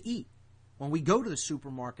choose to eat. When we go to the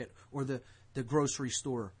supermarket or the grocery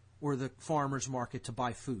store or the farmer's market to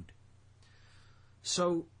buy food.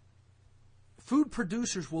 So food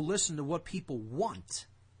producers will listen to what people want.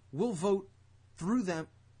 We'll vote through them,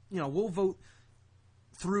 we'll vote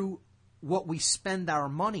through what we spend our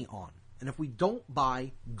money on. And if we don't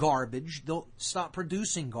buy garbage, they'll stop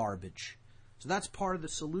producing garbage. So that's part of the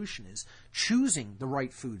solution, is choosing the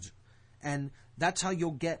right foods. And that's how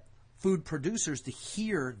you'll get food producers to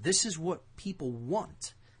hear this is what people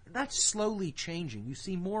want. And that's slowly changing. You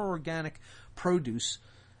see more organic produce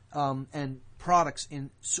and products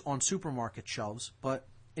on supermarket shelves, but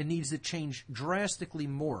it needs to change drastically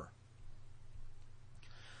more.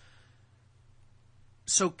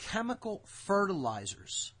 So chemical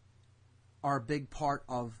fertilizers are a big part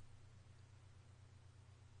of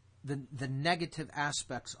the negative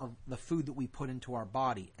aspects of the food that we put into our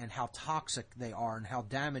body and how toxic they are and how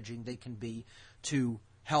damaging they can be to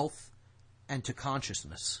health and to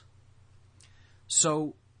consciousness.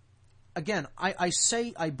 So again,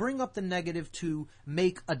 I bring up the negative to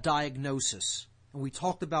make a diagnosis. And we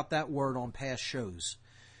talked about that word on past shows.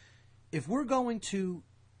 If we're going to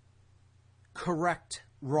correct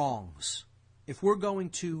wrongs, if we're going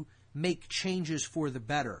to make changes for the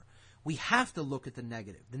better, we have to look at the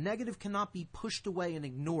negative. The negative cannot be pushed away and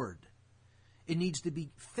ignored. It needs to be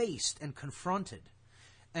faced and confronted.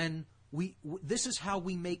 And this is how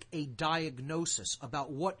we make a diagnosis about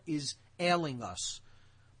what is ailing us,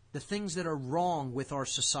 the things that are wrong with our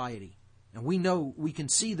society. And we can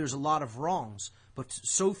see there's a lot of wrongs, but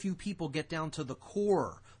so few people get down to the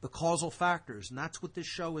core, the causal factors, and that's what this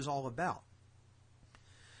show is all about.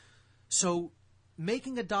 So,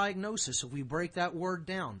 making a diagnosis, if we break that word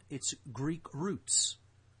down, it's Greek roots.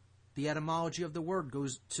 The etymology of the word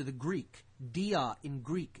goes to the Greek. Dia in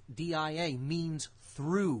Greek, D-I-A, means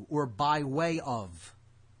through or by way of.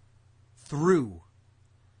 Through.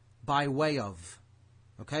 By way of.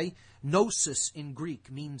 Okay? Gnosis in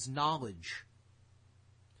Greek means knowledge.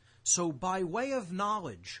 So by way of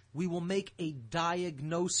knowledge, we will make a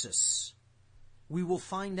diagnosis. We will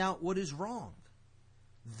find out what is wrong.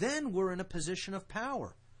 Then we're in a position of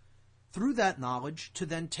power, through that knowledge, to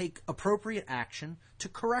then take appropriate action to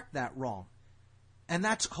correct that wrong. And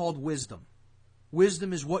that's called wisdom.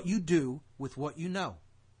 Wisdom is what you do with what you know.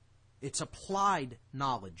 It's applied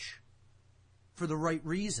knowledge for the right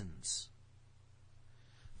reasons.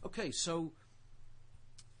 Okay, so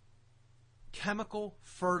chemical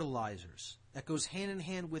fertilizers. That goes hand in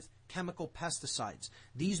hand with chemical pesticides.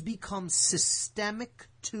 These become systemic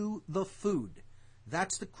to the food.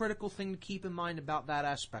 That's the critical thing to keep in mind about that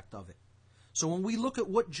aspect of it. So when we look at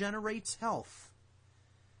what generates health,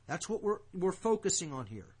 that's what we're focusing on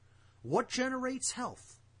here. What generates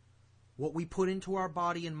health? What we put into our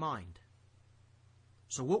body and mind.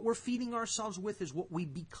 So what we're feeding ourselves with is what we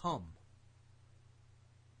become.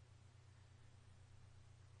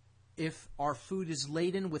 If our food is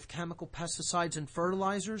laden with chemical pesticides and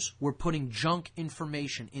fertilizers, we're putting junk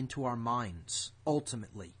information into our minds,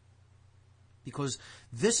 ultimately. Because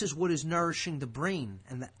this is what is nourishing the brain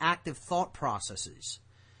and the active thought processes.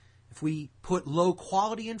 If we put low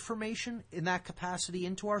quality information in that capacity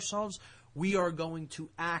into ourselves, we are going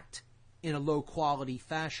to act in a low quality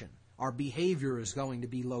fashion. Our behavior is going to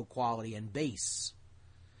be low quality and base.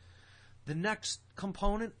 The next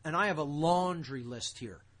component, and I have a laundry list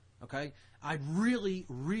here, okay? I really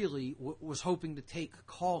was hoping to take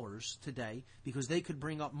callers today because they could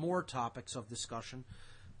bring up more topics of discussion.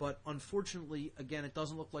 But unfortunately, again, it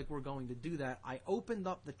doesn't look like we're going to do that. I opened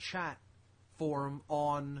up the chat forum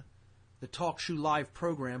on the TalkShoe Live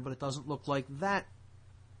program, but it doesn't look like that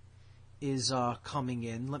is coming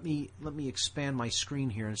in. Let me expand my screen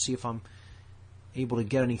here and see if I'm able to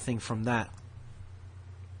get anything from that.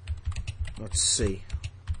 Let's see.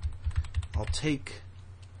 I'll take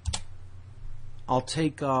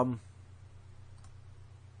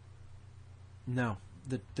no.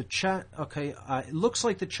 The chat, okay, it looks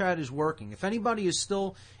like the chat is working. If anybody is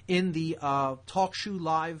still in the TalkShoe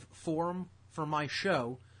Live forum for my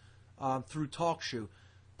show through TalkShoe,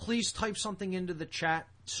 please type something into the chat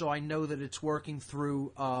so I know that it's working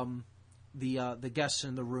through the guests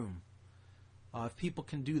in the room. If people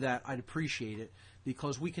can do that, I'd appreciate it,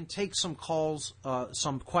 because we can take some calls,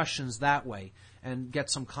 some questions that way, and get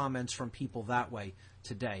some comments from people that way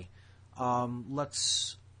today.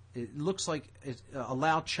 It looks like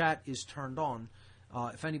allow chat is turned on.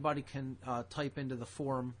 If anybody can type into the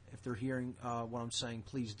forum, if they're hearing what I'm saying,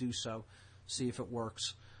 please do so. See if it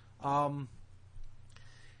works.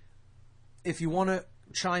 If you want to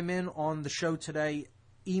chime in on the show today,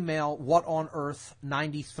 email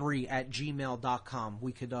whatonearth93@gmail.com.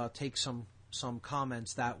 We could take some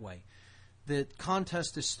comments that way. The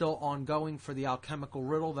contest is still ongoing for the alchemical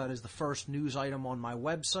riddle. That is the first news item on my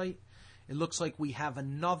website. It looks like we have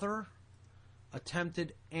another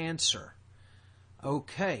attempted answer.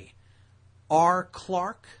 Okay. R.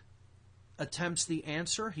 Clark attempts the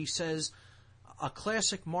answer. He says, a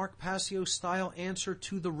classic Mark Passio style answer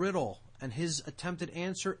to the riddle. And his attempted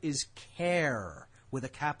answer is care, with a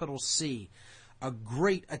capital C. A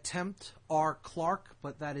great attempt, R. Clark,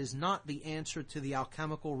 but that is not the answer to the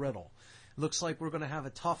alchemical riddle. Looks like we're going to have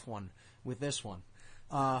a tough one with this one.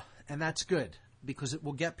 And that's good, because it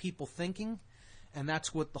will get people thinking, and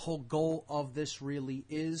that's what the whole goal of this really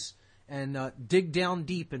is. And dig down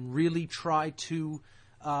deep and really try to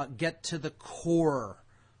get to the core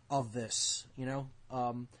of this,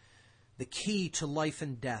 the key to life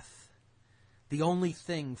and death, the only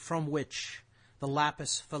thing from which the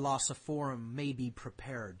lapis philosophorum may be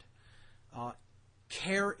prepared.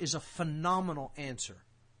 Care is a phenomenal answer.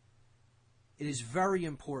 It is very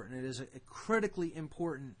important. It is a critically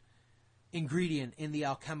important ingredient in the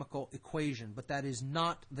alchemical equation, but that is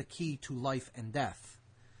not the key to life and death.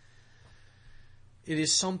 It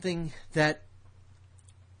is something that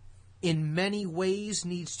in many ways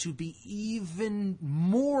needs to be even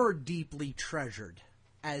more deeply treasured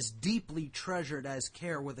as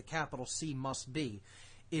care with a capital C must be.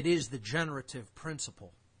 It is the generative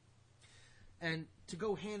principle. And to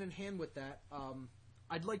go hand in hand with that,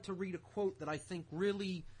 I'd like to read a quote that I think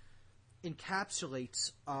really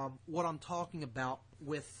encapsulates what I'm talking about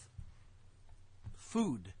with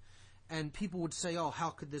food. And people would say, oh, how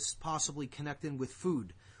could this possibly connect in with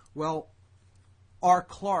food? Well, R.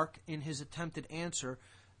 Clarke, in his attempted answer,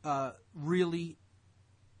 really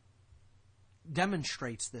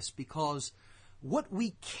demonstrates this, because what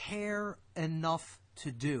we care enough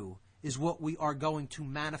to do is what we are going to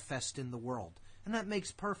manifest in the world. And that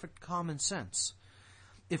makes perfect common sense.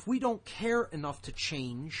 If we don't care enough to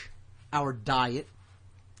change our diet,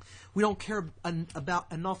 we don't care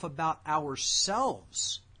enough about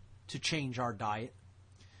ourselves to change our diet,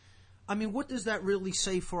 I mean, what does that really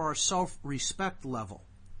say for our self-respect level?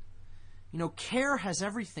 You know, care has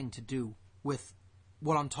everything to do with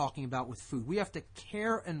what I'm talking about with food. We have to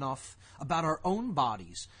care enough about our own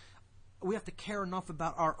bodies. We have to care enough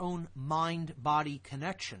about our own mind-body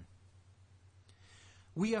connection.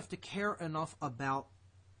 We have to care enough about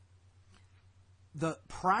the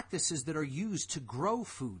practices that are used to grow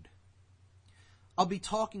food. I'll be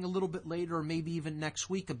talking a little bit later, or maybe even next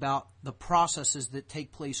week, about the processes that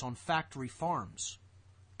take place on factory farms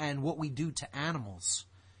and what we do to animals.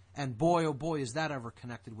 And boy, oh boy, is that ever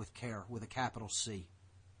connected with care, with a capital C.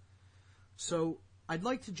 So I'd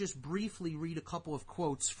like to just briefly read a couple of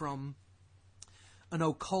quotes from an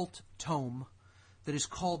occult tome that is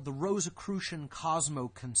called The Rosicrucian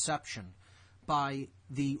Cosmoconception by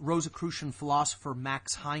the Rosicrucian philosopher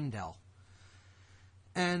Max Heindel.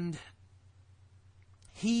 And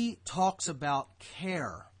he talks about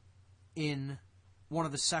care in one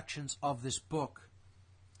of the sections of this book.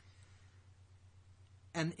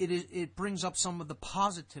 And it brings up some of the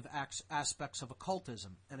positive aspects of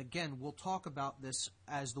occultism. And again, we'll talk about this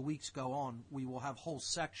as the weeks go on. We will have whole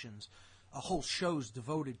sections, whole shows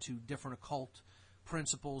devoted to different occult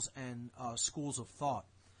principles and schools of thought.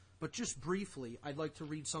 But just briefly, I'd like to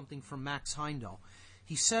read something from Max Heindel.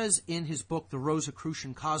 He says in his book, The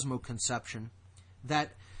Rosicrucian Cosmoconception,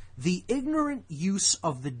 that the ignorant use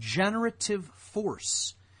of the generative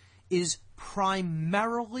force is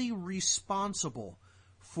primarily responsible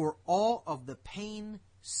for all of the pain,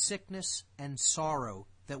 sickness, and sorrow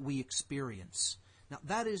that we experience. Now,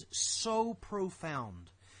 that is so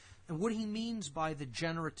profound. And what he means by the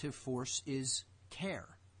generative force is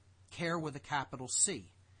care. Care with a capital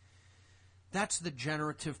C. That's the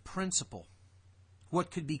generative principle.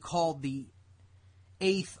 What could be called the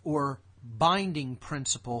eighth or binding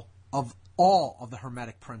principle of all of the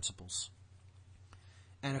Hermetic principles.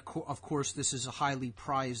 And of course, this is a highly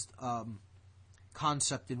prized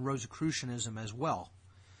concept in Rosicrucianism as well.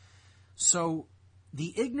 So,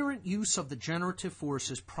 the ignorant use of the generative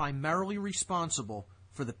force is primarily responsible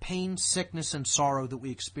for the pain, sickness, and sorrow that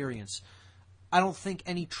we experience. I don't think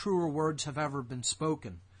any truer words have ever been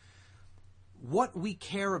spoken. What we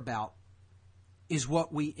care about is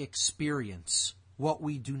what we experience. What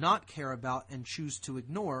we do not care about and choose to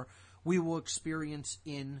ignore, we will experience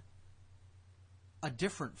in a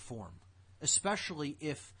different form, especially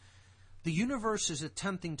if the universe is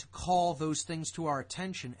attempting to call those things to our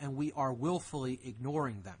attention and we are willfully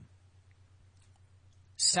ignoring them.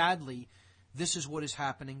 Sadly, this is what is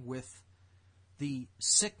happening with the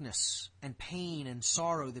sickness and pain and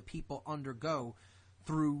sorrow that people undergo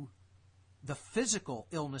through the physical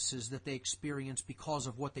illnesses that they experience because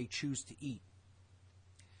of what they choose to eat.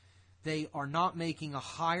 They are not making a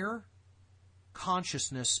higher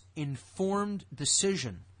consciousness, informed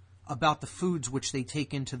decision about the foods which they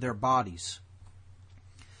take into their bodies.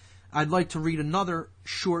 I'd like to read another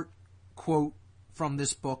short quote from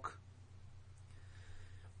this book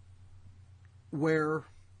where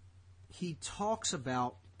he talks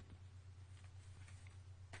about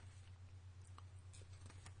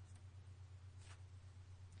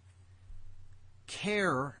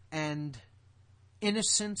care and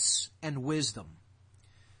innocence and wisdom.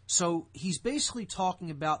 So he's basically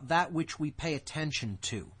talking about that which we pay attention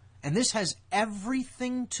to. And this has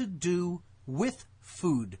everything to do with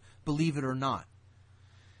food, believe it or not.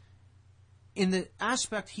 In the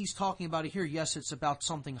aspect he's talking about here, yes, it's about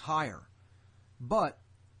something higher. But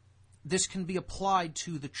this can be applied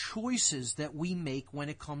to the choices that we make when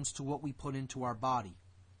it comes to what we put into our body.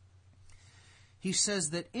 He says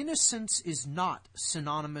that innocence is not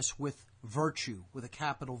synonymous with virtue, with a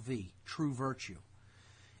capital V, true virtue.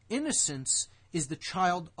 Innocence is the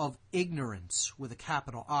child of ignorance, with a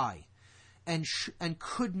capital I, and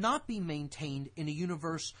could not be maintained in a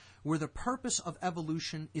universe where the purpose of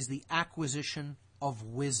evolution is the acquisition of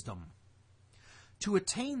wisdom. To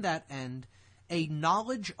attain that end, a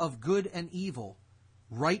knowledge of good and evil,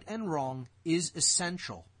 right and wrong, is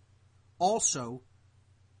essential. Also,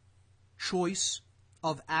 choice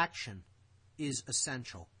of action is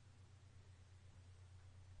essential.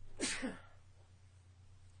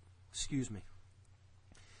 Excuse me.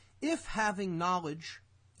 If having knowledge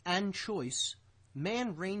and choice,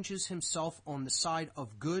 man ranges himself on the side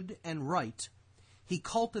of good and right, he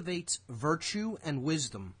cultivates virtue and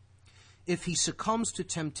wisdom. If he succumbs to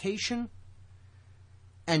temptation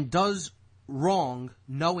and does wrong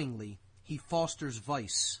knowingly, he fosters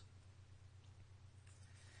vice.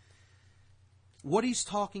 What he's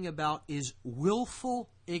talking about is willful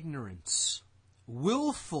ignorance,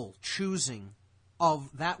 willful choosing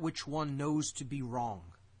of that which one knows to be wrong.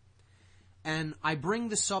 And I bring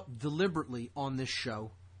this up deliberately on this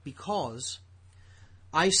show because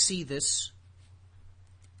I see this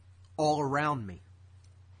all around me.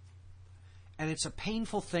 And it's a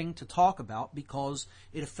painful thing to talk about because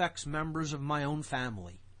it affects members of my own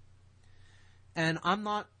family. And I'm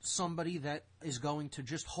not somebody that is going to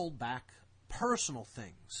just hold back personal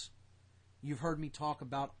things. You've heard me talk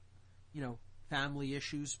about, family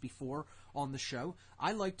issues before on the show.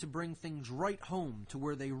 I like to bring things right home to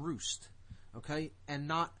where they roost, okay? And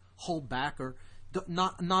not hold back or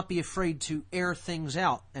not be afraid to air things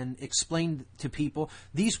out and explain to people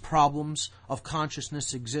these problems of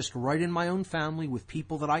consciousness exist right in my own family with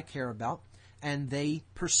people that I care about, and they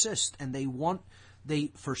persist, and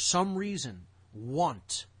they for some reason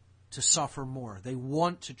want to suffer more. They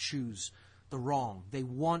want to choose the wrong. They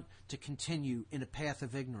want to continue in a path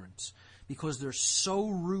of ignorance because they're so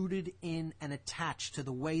rooted in and attached to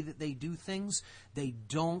the way that they do things, they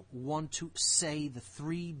don't want to say the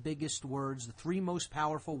three biggest words, the three most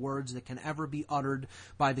powerful words that can ever be uttered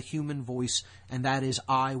by the human voice, and that is,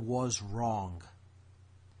 I was wrong.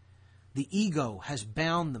 The ego has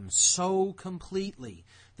bound them so completely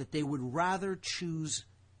that they would rather choose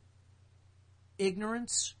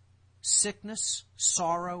ignorance, sickness,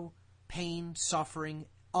 sorrow, pain, suffering,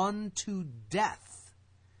 unto death,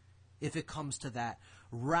 if it comes to that,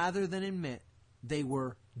 rather than admit they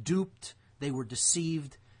were duped, they were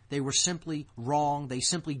deceived, they were simply wrong, they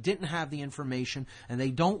simply didn't have the information, and they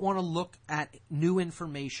don't want to look at new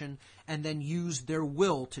information and then use their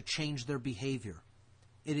will to change their behavior.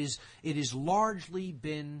 It is largely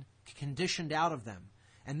been conditioned out of them,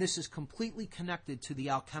 and this is completely connected to the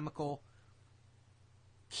alchemical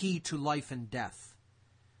key to life and death.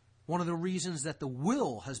 One of the reasons that the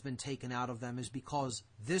will has been taken out of them is because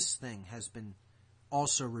this thing has been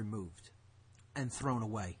also removed and thrown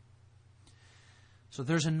away. So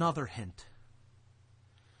there's another hint.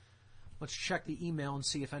 Let's check the email and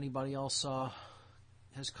see if anybody else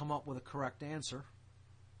has come up with a correct answer.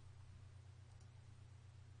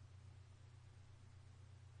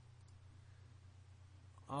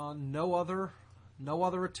 No other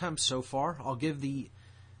attempts so far. I'll give the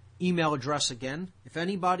email address again. If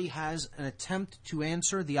anybody has an attempt to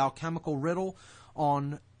answer the alchemical riddle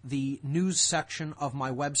on the news section of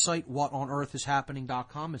my website,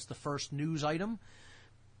 whatonearthishappening.com, it's the first news item.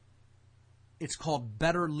 It's called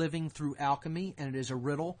Better Living Through Alchemy, and it is a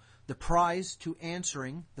riddle. The prize to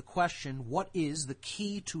answering the question, what is the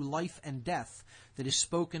key to life and death, that is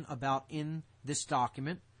spoken about in this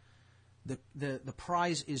document. The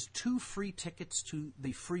prize is 2 free tickets to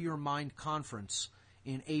the Free Your Mind conference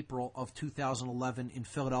in April of 2011 in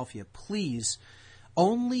Philadelphia. Please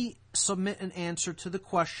only submit an answer to the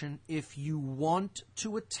question if you want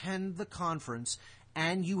to attend the conference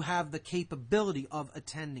and you have the capability of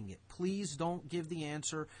attending it. Please don't give the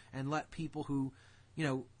answer and let people who,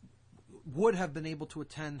 would have been able to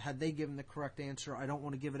attend had they given the correct answer. I don't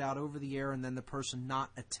want to give it out over the air and then the person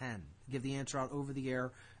not attend. Give the answer out over the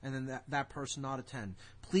air and then that person not attend.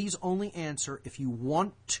 Please only answer if you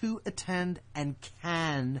want to attend and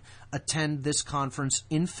can attend this conference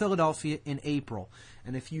in Philadelphia in April.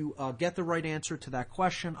 And if you get the right answer to that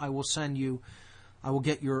question, I will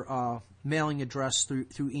get your mailing address through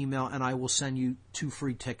email, and I will send you 2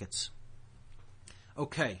 free tickets.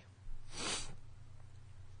 Okay.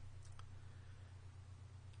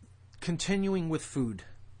 Continuing with food,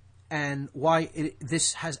 and why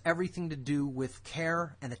this has everything to do with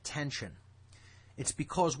care and attention. It's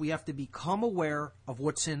because we have to become aware of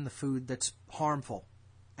what's in the food that's harmful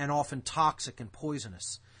and often toxic and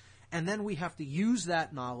poisonous. And then we have to use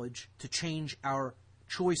that knowledge to change our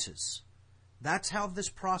choices. That's how this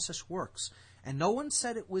process works. And no one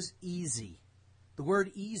said it was easy. The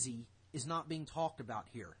word easy is not being talked about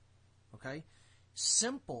here. Okay?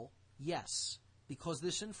 Simple, yes, because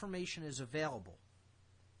this information is available.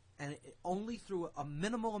 And only through a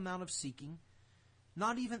minimal amount of seeking,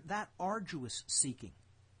 not even that arduous seeking.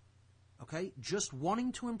 Okay? Just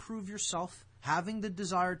wanting to improve yourself, having the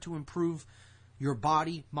desire to improve your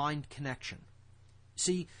body-mind connection.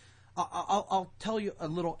 See, I'll tell you a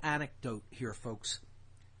little anecdote here, folks.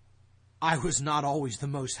 I was not always the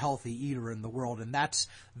most healthy eater in the world, and that's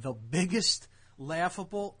the biggest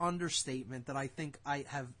laughable understatement that I think I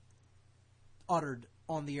have uttered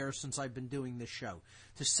on the air since I've been doing this show.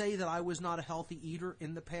 To say that I was not a healthy eater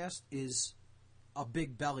in the past is a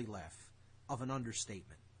big belly laugh of an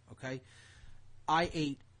understatement, okay? I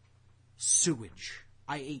ate sewage.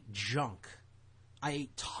 I ate junk. I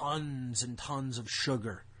ate tons and tons of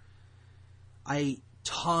sugar. I ate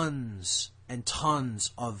tons and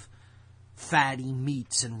tons of fatty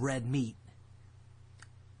meats and red meat.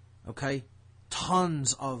 Okay?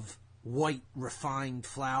 Tons of white refined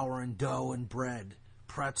flour and dough and bread,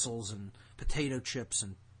 pretzels and potato chips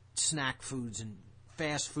and snack foods and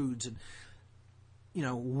fast foods and,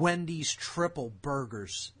 Wendy's triple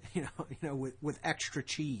burgers, with extra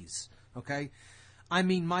cheese. Okay? I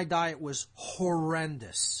mean, my diet was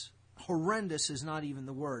horrendous. Horrendous is not even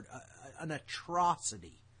the word. An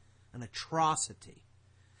atrocity. An atrocity.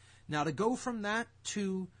 Now, to go from that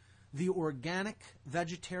to the organic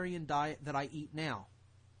vegetarian diet that I eat now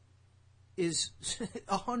is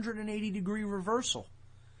a 180-degree reversal.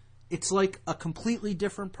 It's like a completely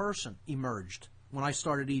different person emerged when I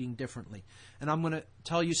started eating differently. And I'm going to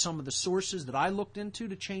tell you some of the sources that I looked into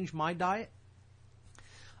to change my diet.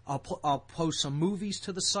 I'll post some movies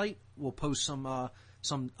to the site. We'll post some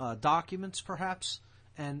documents, perhaps,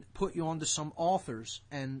 and put you onto some authors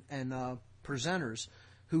and presenters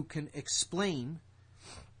who can explain,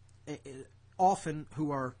 often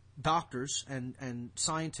who are doctors and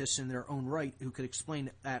scientists in their own right, who could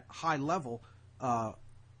explain at high level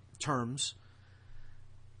terms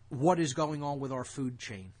what is going on with our food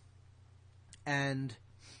chain. And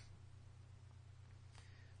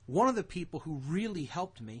one of the people who really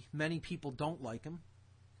helped me, many people don't like him,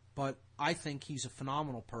 but I think he's a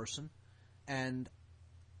phenomenal person, and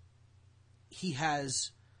he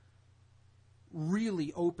has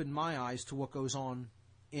really opened my eyes to what goes on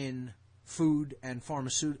in food and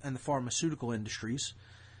the pharmaceutical industries,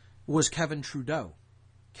 was Kevin Trudeau.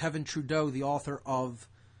 Kevin Trudeau, the author of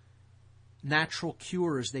Natural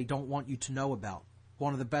Cures They Don't Want You to Know About,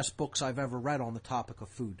 one of the best books I've ever read on the topic of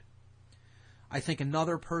food. I think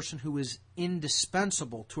another person who is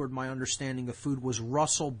indispensable toward my understanding of food was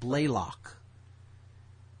Russell Blaylock,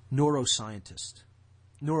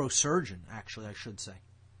 neurosurgeon, actually, I should say.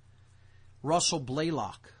 Russell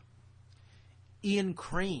Blaylock. Ian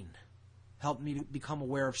Crane helped me to become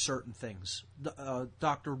aware of certain things.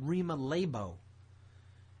 Dr. Rima Labo.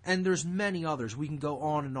 And there's many others. We can go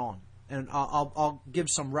on. And I'll give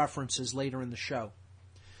some references later in the show.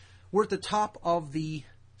 We're at the top of the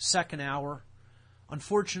second hour.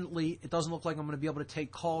 Unfortunately, it doesn't look like I'm going to be able to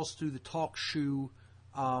take calls through the TalkShoe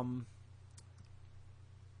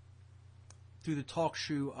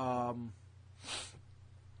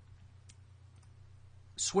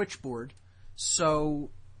switchboard.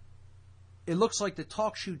 So it looks like the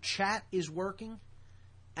TalkShoe chat is working,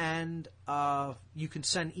 and you can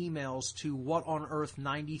send emails to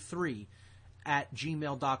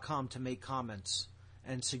whatonearth93@gmail.com to make comments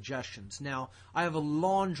and suggestions. Now, I have a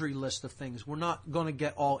laundry list of things. We're not going to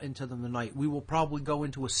get all into them tonight. We will probably go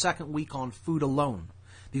into a second week on food alone,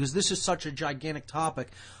 because this is such a gigantic topic.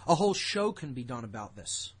 A whole show can be done about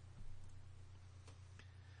this.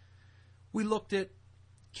 We looked at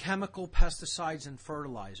chemical pesticides and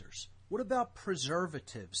fertilizers. What about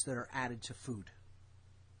preservatives that are added to food?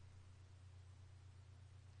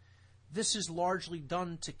 This is largely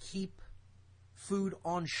done to keep food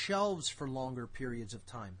on shelves for longer periods of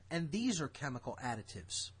time. And these are chemical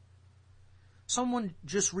additives. Someone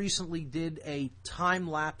just recently did a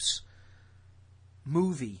time-lapse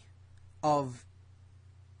movie of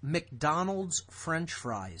McDonald's French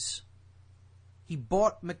fries. He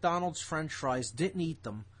bought McDonald's French fries, didn't eat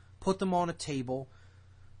them, put them on a table,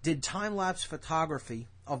 did time-lapse photography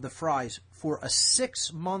of the fries for a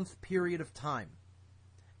 6-month period of time.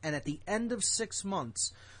 And at the end of 6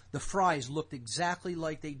 months, the fries looked exactly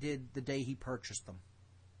like they did the day he purchased them.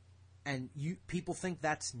 And people think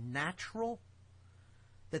that's natural?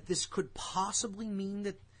 That this could possibly mean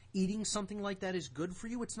that eating something like that is good for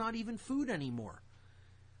you? It's not even food anymore.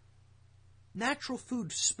 Natural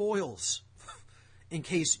food spoils, in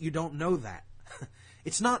case you don't know that.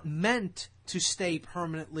 It's not meant to stay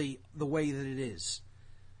permanently the way that it is.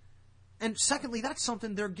 And secondly, that's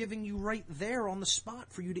something they're giving you right there on the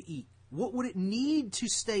spot for you to eat. What would it need to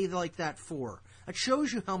stay like that for? That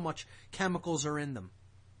shows you how much chemicals are in them.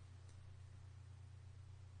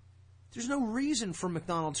 There's no reason for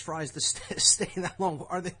McDonald's fries to stay that long.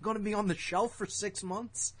 Are they going to be on the shelf for 6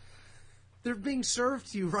 months? They're being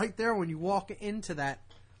served to you right there when you walk into that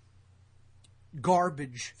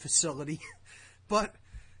garbage facility. But,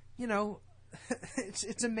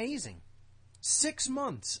 it's amazing. 6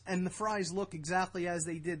 months, and the fries look exactly as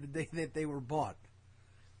they did the day that they were bought.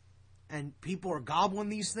 And people are gobbling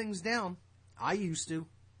these things down. I used to.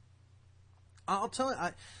 I'll tell you,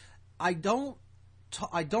 I don't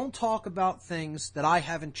talk about things that I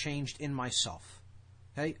haven't changed in myself.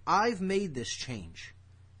 Okay? I've made this change.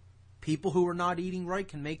 People who are not eating right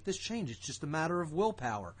can make this change. It's just a matter of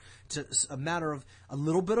willpower. It's a matter of a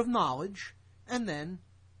little bit of knowledge, and then,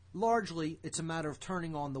 largely, it's a matter of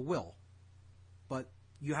turning on the will. But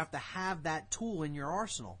you have to have that tool in your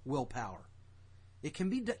arsenal, willpower. It can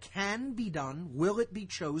be done. Will it be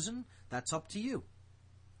chosen? That's up to you.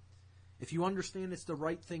 If you understand it's the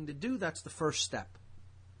right thing to do, that's the first step.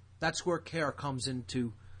 That's where care comes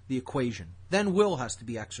into the equation. Then will has to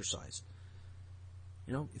be exercised.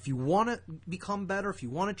 If you want to become better, if you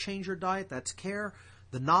want to change your diet, that's care.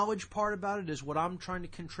 The knowledge part about it is what I'm trying to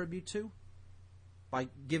contribute to by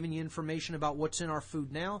giving you information about what's in our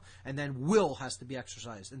food now, and then will has to be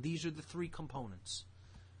exercised. And these are the 3 components.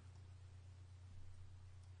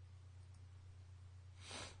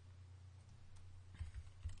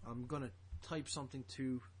 I'm going to type something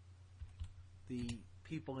to the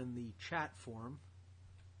people in the chat forum.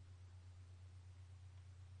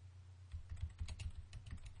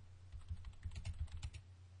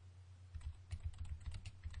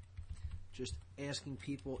 Just asking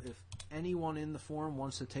people if anyone in the forum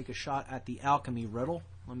wants to take a shot at the alchemy riddle.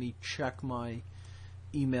 Let me check my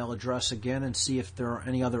email address again and see if there are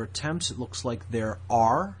any other attempts. It looks like there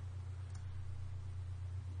are.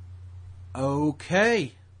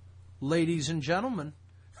 Okay, ladies and gentlemen,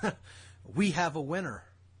 we have a winner.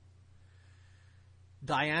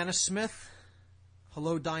 Diana Smith.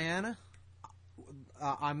 Hello, Diana.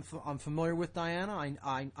 I'm familiar with Diana.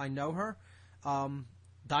 I know her.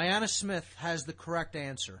 Diana Smith has the correct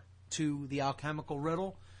answer to the alchemical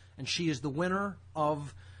riddle, and she is the winner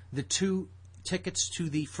of the 2 tickets to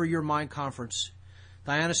the Free Your Mind conference.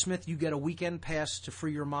 Diana Smith, you get a weekend pass to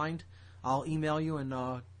Free Your Mind. I'll email you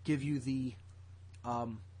and give you the.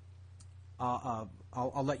 I'll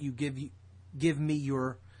let you give me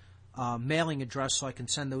your mailing address so I can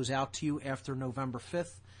send those out to you after November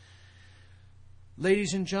 5th.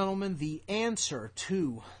 Ladies and gentlemen, the answer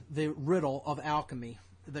to the riddle of alchemy,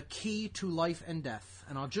 the key to life and death.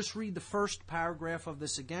 And I'll just read the first paragraph of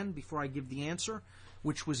this again before I give the answer,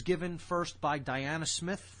 which was given first by Diana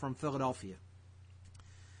Smith from Philadelphia.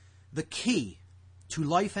 The key to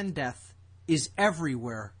life and death is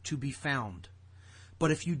everywhere to be found.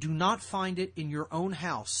 But if you do not find it in your own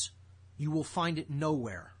house, you will find it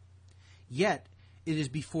nowhere. Yet it is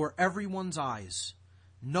before everyone's eyes.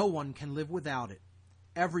 No one can live without it.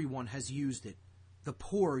 Everyone has used it. The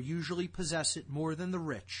poor usually possess it more than the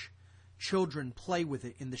rich. Children play with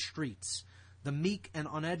it in the streets. The meek and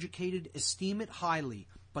uneducated esteem it highly,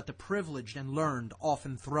 but the privileged and learned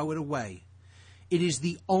often throw it away. It is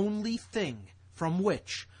the only thing from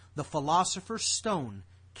which the philosopher's stone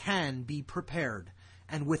can be prepared,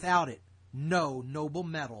 and without it no noble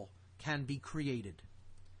metal can be created.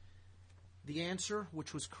 The answer,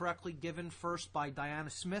 which was correctly given first by Diana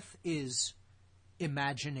Smith, is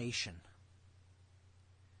imagination.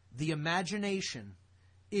 The imagination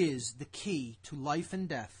is the key to life and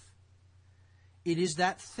death. It is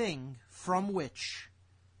that thing from which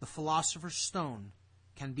the philosopher's stone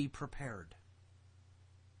can be prepared.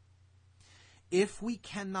 If we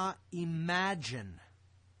cannot imagine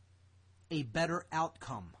a better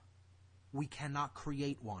outcome, we cannot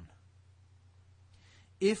create one.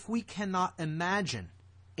 If we cannot imagine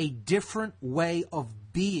a different way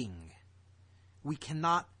of being, we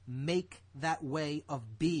cannot make that way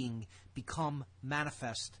of being become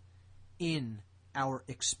manifest in our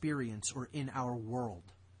experience or in our world.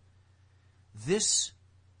 This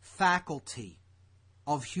faculty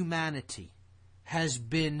of humanity has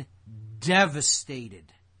been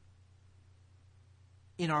devastated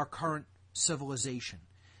in our current civilization.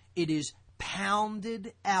 It is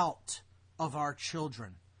pounded out of our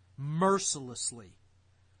children mercilessly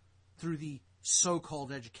through the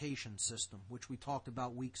so-called education system, which we talked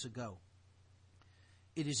about weeks ago.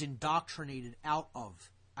 It is indoctrinated out of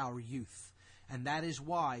our youth, and that is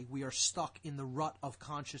why we are stuck in the rut of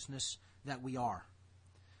consciousness that we are.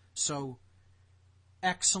 So,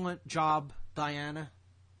 excellent job, Diana.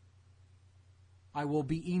 I will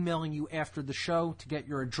be emailing you after the show to get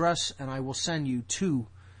your address, and I will send you 2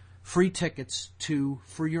 free tickets to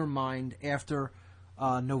Free Your Mind after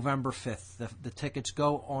November 5th. The tickets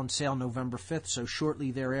go on sale November 5th, so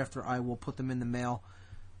shortly thereafter I will put them in the mail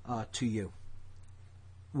to you.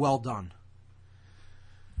 Well done.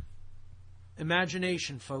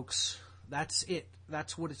 Imagination, folks. That's it.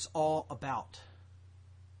 That's what it's all about.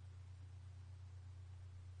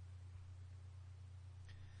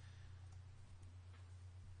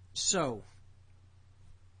 So,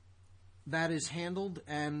 that is handled,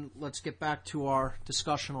 and let's get back to our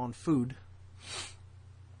discussion on food.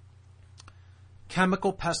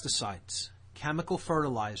 Chemical pesticides, chemical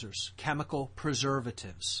fertilizers, chemical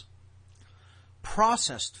preservatives,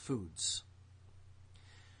 processed foods.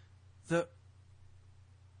 The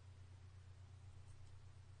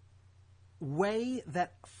way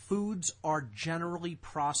that foods are generally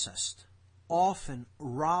processed often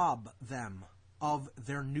rob them of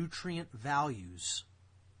their nutrient values.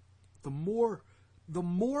 The more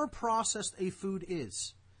processed a food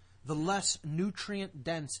is, the less nutrient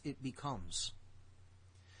dense it becomes.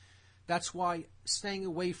 That's why staying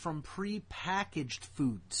away from pre-packaged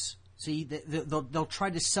foods. See, they'll try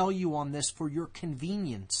to sell you on this for your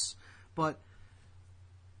convenience, but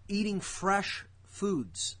eating fresh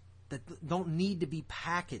foods that don't need to be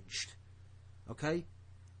packaged, okay,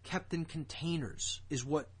 kept in containers is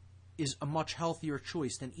what is a much healthier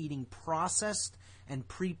choice than eating processed and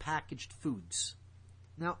pre-packaged foods.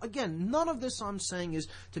 Now, again, none of this I'm saying is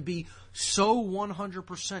to be so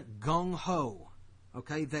 100% gung-ho,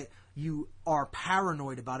 okay, that you are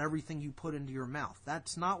paranoid about everything you put into your mouth.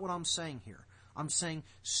 That's not what I'm saying here. I'm saying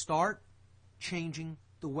start changing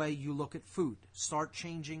the way you look at food. Start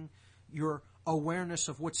changing your awareness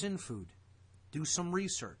of what's in food. Do some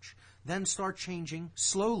research. Then start changing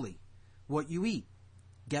slowly what you eat.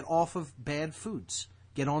 Get off of bad foods.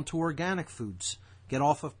 Get onto organic foods. Get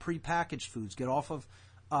off of prepackaged foods. Get off of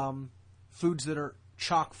foods that are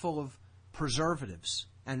chock full of preservatives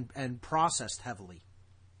and processed heavily.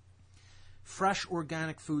 Fresh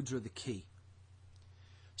organic foods are the key.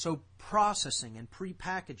 So processing and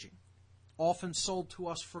prepackaging, often sold to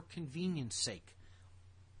us for convenience sake,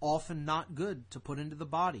 often not good to put into the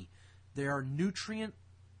body. They are nutrient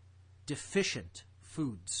deficient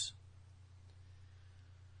foods.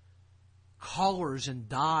 Colors and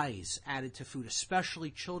dyes added to food, especially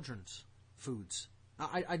children's foods.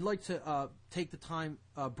 I'd like to take the time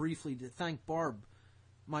briefly to thank Barb,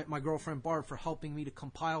 my girlfriend Barb, for helping me to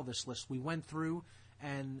compile this list. We went through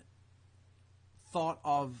and thought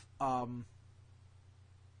of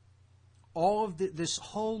all of this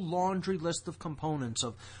whole laundry list of components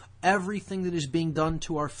of everything that is being done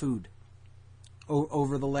to our food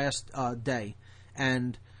over the last day.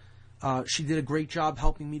 And she did a great job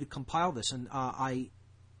helping me to compile this. And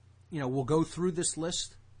we'll go through this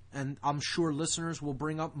list, and I'm sure listeners will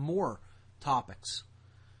bring up more topics.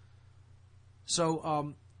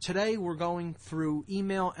 So today we're going through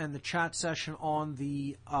email and the chat session on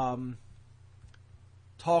the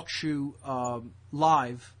TalkShoe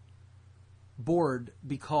Live board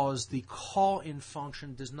because the call-in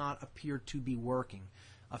function does not appear to be working.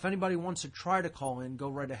 If anybody wants to try to call in, go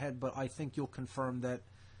right ahead, but I think you'll confirm that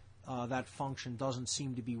that function doesn't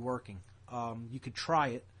seem to be working. You could try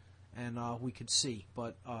it, and we could see,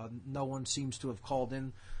 but no one seems to have called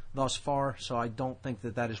in thus far, so I don't think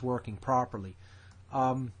that is working properly.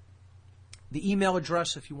 The email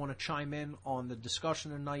address, if you want to chime in on the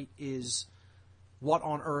discussion tonight, is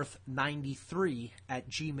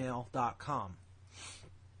whatonearth93@gmail.com.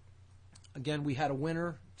 Again, we had a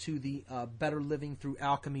winner to the Better Living Through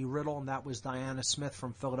Alchemy riddle, and that was Diana Smith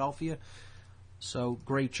from Philadelphia. So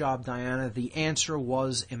great job, Diana. The answer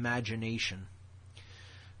was imagination.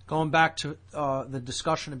 Going back to the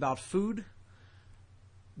discussion about food,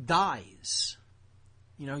 dyes.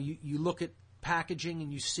 You look at packaging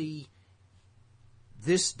and you see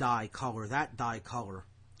this dye color, that dye color,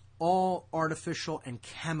 all artificial and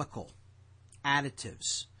chemical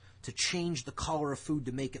additives to change the color of food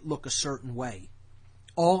to make it look a certain way.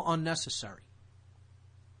 All unnecessary.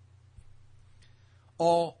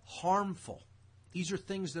 All harmful. These are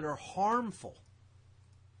things that are harmful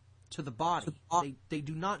to the body. They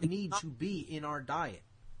do not need to be in our diet.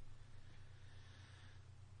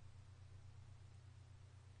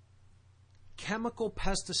 Chemical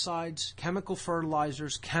pesticides, chemical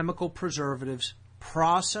fertilizers, chemical preservatives,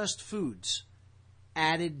 processed foods,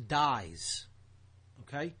 added dyes.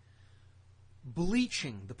 Okay?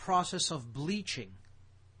 Bleaching, the process of bleaching.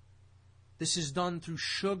 This is done through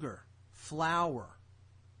sugar, flour.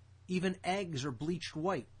 Even eggs are bleached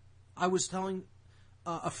white. I was telling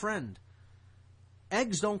a friend,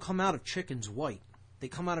 eggs don't come out of chickens white. They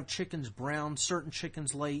come out of chickens brown. Certain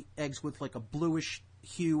chickens lay eggs with like a bluish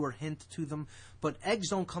hue or hint to them, but eggs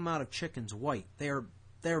don't come out of chickens white. They're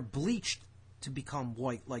bleached to become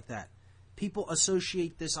white like that. People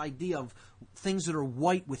associate this idea of things that are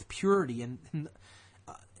white with purity, and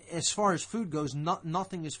as far as food goes,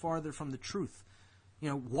 nothing is farther from the truth. You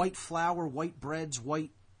know, white flour, white breads,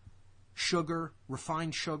 white sugar,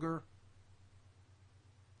 refined sugar.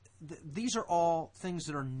 These are all things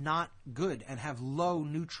that are not good and have low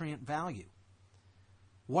nutrient value.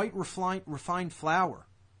 White refined flour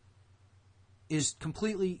is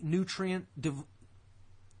completely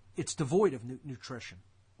it's devoid of nutrition.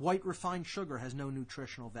 White refined sugar has no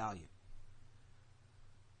nutritional value.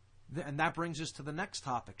 And that brings us to the next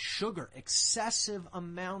topic, sugar. Excessive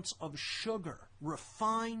amounts of sugar,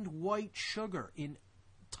 refined white sugar in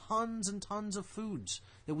tons and tons of foods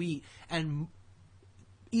that we eat. And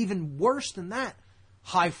even worse than that,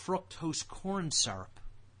 high fructose corn syrup.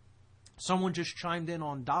 Someone just chimed in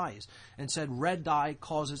on dyes and said red dye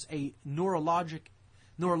causes a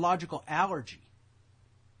neurological allergy.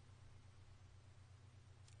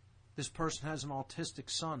 This person has an autistic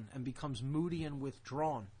son and becomes moody and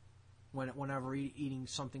withdrawn whenever eating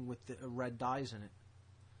something with the red dyes in it.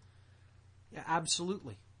 Yeah,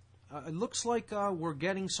 absolutely. It looks like we're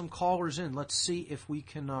getting some callers in. Let's see if we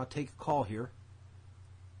can take a call here.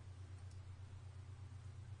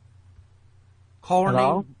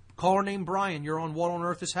 Caller named Brian, you're on What on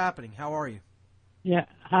Earth is Happening. How are you? Yeah,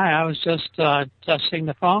 hi. I was just testing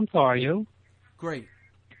the phone for you. Great.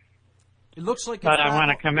 It looks like. But I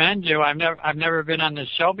want to commend you. I've never been on this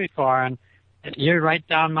show before, and you're right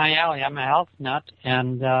down my alley. I'm a health nut,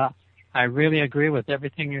 and I really agree with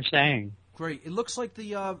everything you're saying. Great. It looks like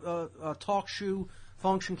the TalkShoe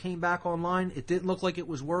function came back online. It didn't look like it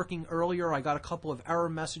was working earlier. I got a couple of error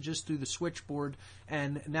messages through the switchboard,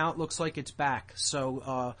 and now it looks like it's back.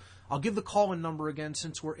 So I'll give the call-in number again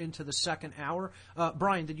since we're into the second hour.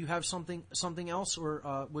 Brian, did you have something else,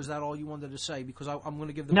 or was that all you wanted to say? Because I'm going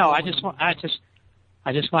to give the no. I just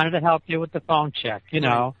wanted to help you with the phone check, you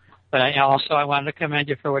know. But I wanted to commend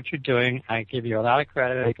you for what you're doing. I give you a lot of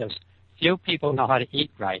credit because few people know how to eat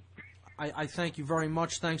right. I thank you very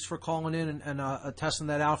much. Thanks for calling in and testing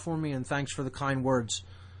that out for me, and thanks for the kind words.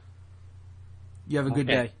 You have a good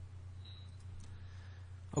day.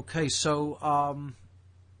 Okay, so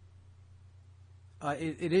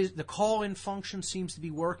it is the call-in function seems to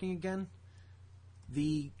be working again.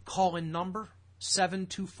 The call-in number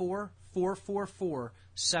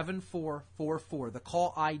 724-444-7444. The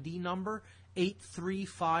call ID number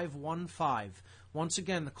 83515. Once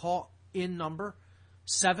again, the call-in number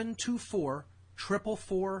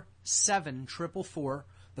 724-444-7444.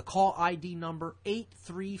 The call ID number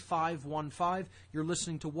 83515. You're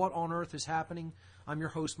listening to What on Earth is Happening. I'm your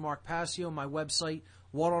host, Mark Passio. My website,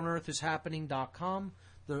 whatonearthishappening.com.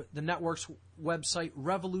 The network's website,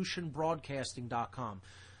 revolutionbroadcasting.com.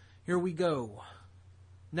 Here we go.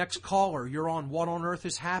 Next caller, you're on What on Earth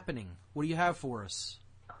is Happening. What do you have for us?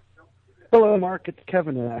 Hello, Mark. It's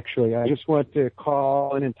Kevin, actually. I just wanted to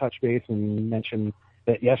call in and touch base and mention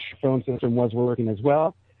that, yes, your phone system was working as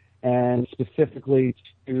well, and specifically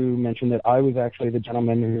to mention that I was actually the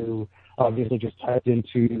gentleman who obviously just typed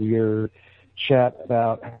into your chat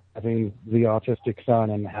about having the autistic son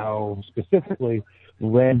and how specifically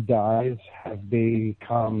red dyes have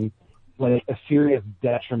become like a serious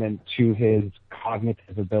detriment to his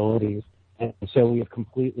cognitive abilities. And so we have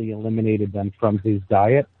completely eliminated them from his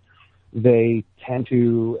diet. They tend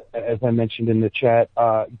to, as I mentioned in the chat,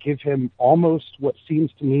 give him almost what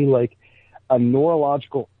seems to me like a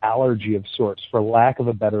neurological allergy of sorts, for lack of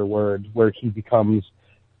a better word, where he becomes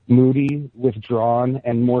moody, withdrawn,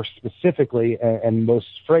 and more specifically, and most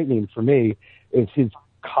frightening for me, is he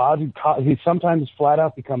sometimes flat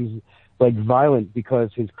out becomes like violent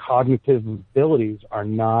because his cognitive abilities are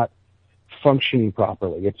not functioning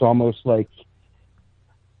properly. It's almost like,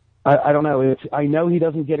 I don't know. I know he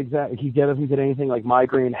doesn't get anything like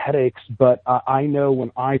migraine headaches, but I know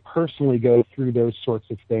when I personally go through those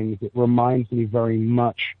sorts of things, it reminds me very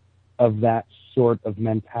much of that sort of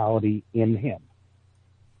mentality in him.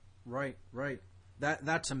 Right.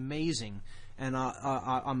 That's amazing, and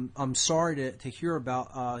I'm sorry to hear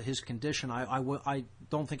about his condition. I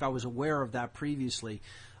don't think I was aware of that previously.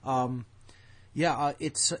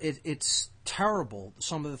 It's terrible,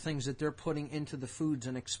 some of the things that they're putting into the foods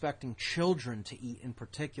and expecting children to eat in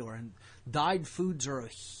particular. And dyed foods are a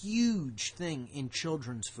huge thing in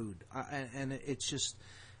children's food. And it's just,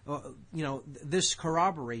 this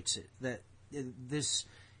corroborates it, that this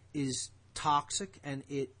is toxic and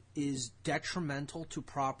it is detrimental to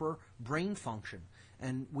proper brain function.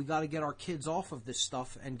 And we got to get our kids off of this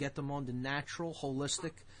stuff and get them on to natural,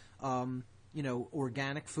 holistic,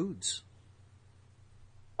 organic foods.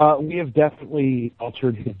 We have definitely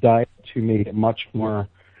altered his diet to make it much more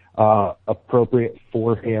appropriate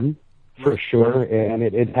for him. for sure, and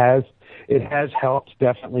it has helped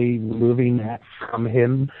definitely removing that from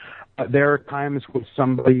him. There are times when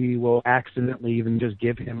somebody will accidentally even just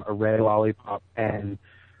give him a red lollipop, and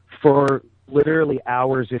for literally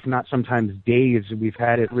hours, if not sometimes days, we've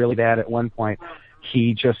had it really bad at one point.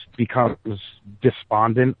 He just becomes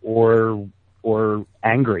despondent or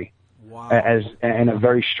angry. Wow. As in a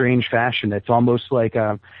very strange fashion. It's almost like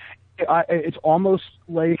it's almost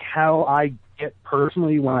like how I get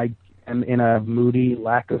personally when I am in a moody,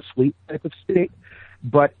 lack of sleep type of state.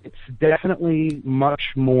 But it's definitely much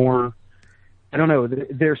more. I don't know.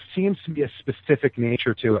 There seems to be a specific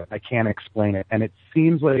nature to it. I can't explain it, and it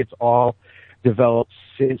seems like it's all developed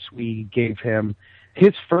since we gave him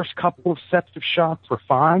his first couple of sets of shots were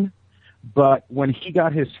fine, but when he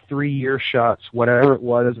got his 3-year shots, whatever it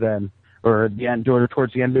was then, or the end, or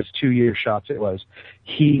towards the end of his 2-year shots,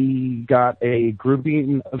 he got a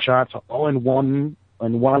grouping of shots all in one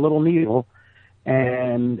little needle.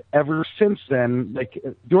 And ever since then, like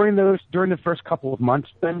during the first couple of months,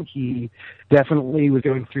 then he definitely was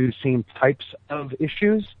going through the same types of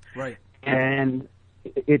issues. Right. And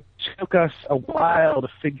it took us a while to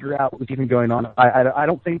figure out what was even going on. I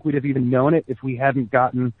don't think we'd have even known it if we hadn't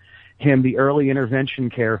gotten him the early intervention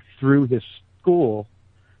care through this school,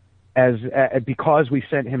 because we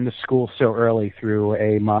sent him to school so early through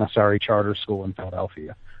a Montessori charter school in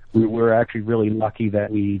Philadelphia. We were actually really lucky that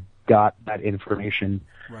we got that information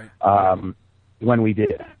when we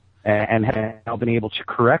did, and have now been able to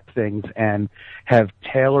correct things and have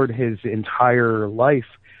tailored his entire life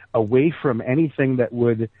away from anything that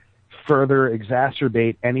would further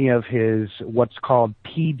exacerbate any of his what's called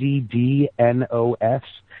PDD-NOS.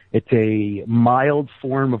 It's a mild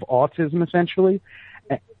form of autism, essentially.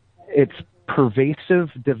 It's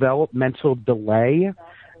pervasive developmental delay,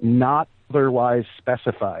 not otherwise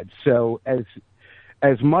specified. So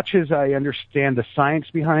as much as I understand the science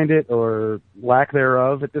behind it, or lack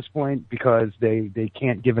thereof at this point, because they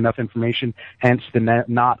can't give enough information, hence the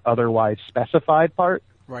not otherwise specified part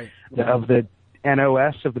of the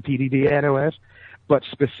NOS, of the PDD-NOS. But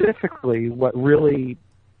specifically, what really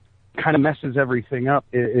kind of messes everything up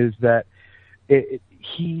is that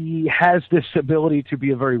he has this ability to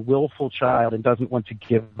be a very willful child and doesn't want to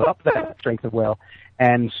give up that strength of will.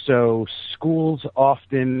 And so schools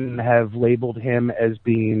often have labeled him as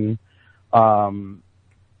being, let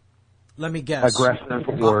me guess, aggressive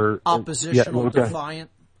or oppositional, defiant.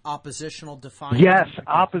 Oppositional, defiant. Yes,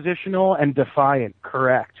 oppositional and defiant.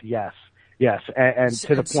 Correct. Yes, and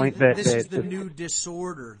to the point that this is the new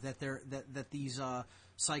disorder that these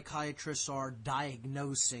psychiatrists are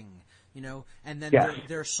diagnosing. You know, and then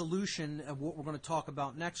their solution, what we're going to talk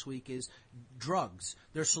about next week, is drugs.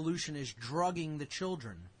 Their solution is drugging the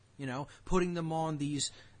children, you know, putting them on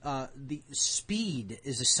these, the speed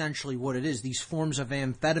is essentially what it is, these forms of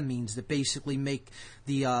amphetamines that basically make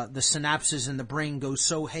the synapses in the brain go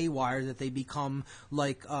so haywire that they become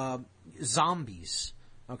like zombies,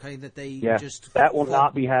 okay, that they just... That will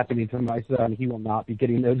not be happening to my son. He will not be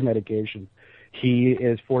getting those medications. He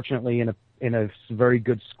is fortunately in a very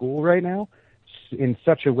good school right now, in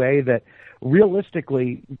such a way that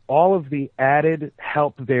realistically all of the added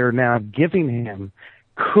help they're now giving him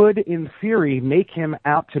could, in theory, make him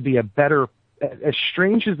out to be a better, as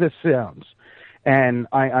strange as this sounds, and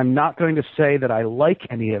I'm not going to say that I like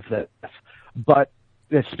any of this, but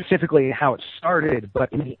specifically how it started,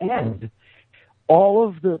 but in the end, all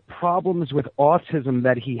of the problems with autism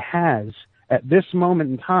that he has at this moment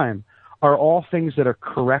in time are all things that are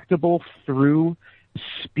correctable through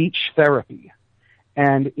speech therapy.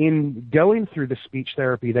 And in going through the speech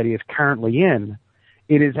therapy that he is currently in,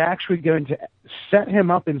 it is actually going to set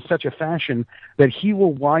him up in such a fashion that he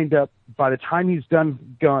will wind up, by the time he's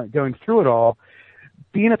done going through it all,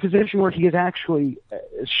 be in a position where he is actually,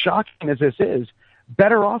 as shocking as this is,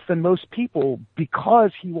 better off than most people,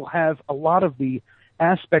 because he will have a lot of the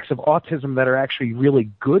aspects of autism that are actually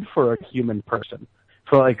really good for a human person.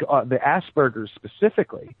 For like the Asperger's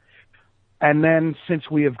specifically. And then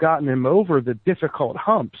since we have gotten him over the difficult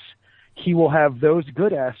humps, he will have those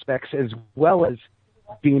good aspects as well as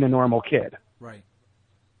being a normal kid. Right.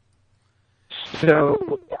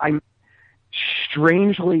 So I'm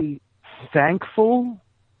strangely thankful,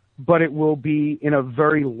 but it will be in a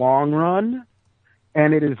very long run,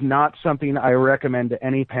 and it is not something I recommend to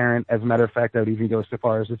any parent. As a matter of fact, I would even go so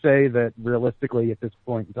far as to say that realistically at this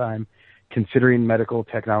point in time, considering medical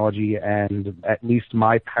technology and at least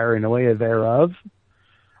my paranoia thereof,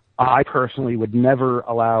 I personally would never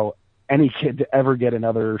allow any kid to ever get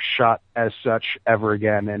another shot as such ever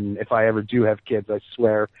again. And if I ever do have kids, I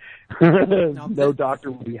swear no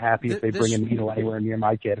doctor will be happy if they bring a needle anywhere near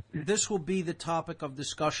my kid. This will be the topic of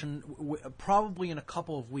discussion probably in a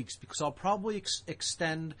couple of weeks, because I'll probably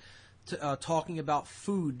extend to talking about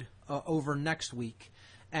food over next week.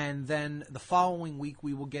 And then the following week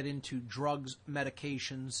we will get into drugs,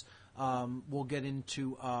 medications. We'll get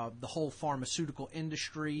into the whole pharmaceutical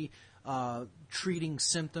industry, treating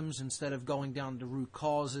symptoms instead of going down to root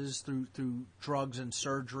causes through drugs and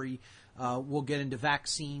surgery. We'll get into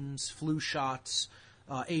vaccines, flu shots,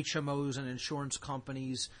 HMOs and insurance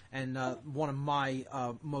companies, and one of my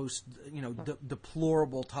most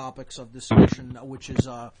deplorable topics of discussion, which is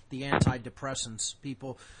the antidepressants.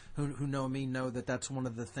 People who know me know that that's one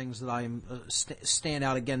of the things that I stand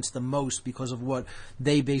out against the most, because of what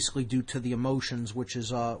they basically do to the emotions, which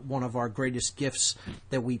is one of our greatest gifts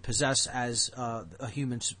that we possess as the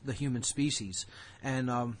human species. And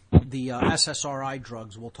the SSRI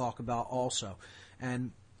drugs we'll talk about also.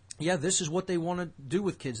 And yeah, this is what they want to do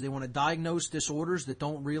with kids. They want to diagnose disorders that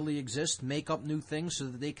don't really exist, make up new things so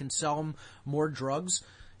that they can sell them more drugs,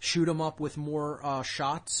 shoot them up with more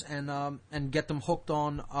shots, and get them hooked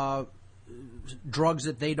on drugs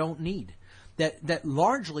that they don't need. That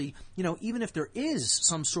largely, even if there is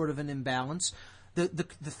some sort of an imbalance, the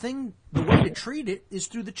way to treat it is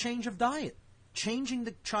through the change of diet. Changing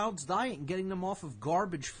the child's diet and getting them off of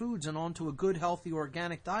garbage foods and onto a good, healthy,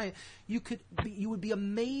 organic diet, you would be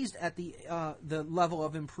amazed at the level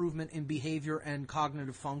of improvement in behavior and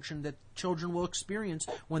cognitive function that children will experience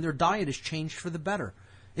when their diet is changed for the better.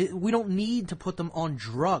 We don't need to put them on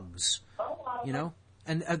drugs,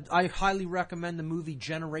 And I highly recommend the movie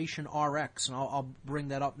Generation RX, and I'll bring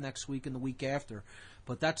that up next week and the week after.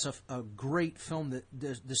 But that's a great film that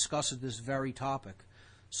discusses this very topic.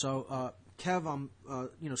 So, Kev, I'm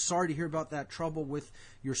sorry to hear about that trouble with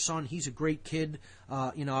your son. He's a great kid.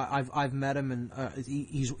 I've met him, and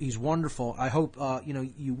he's wonderful. I hope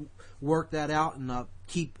you work that out and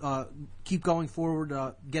keep going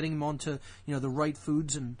forward, getting him onto the right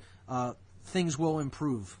foods, and things will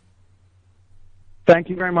improve. Thank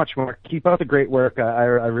you very much, Mark. Keep up the great work. I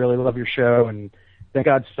really love your show, and thank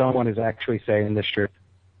God someone is actually saying this truth.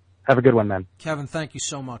 Have a good one, man. Kevin, thank you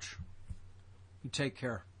so much. You take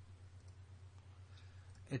care.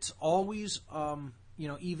 It's always,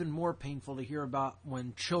 even more painful to hear about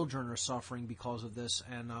when children are suffering because of this,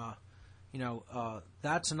 and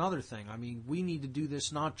that's another thing. I mean, we need to do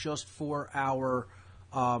this not just for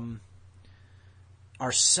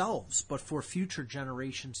ourselves, but for future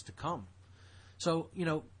generations to come. So,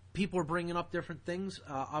 people are bringing up different things.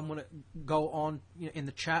 I'm going to go on in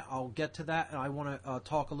the chat. I'll get to that, and I want to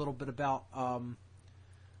talk a little bit about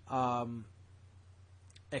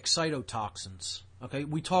excitotoxins. Okay,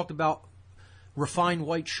 we talked about refined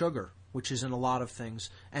white sugar, which is in a lot of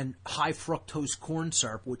things, and high fructose corn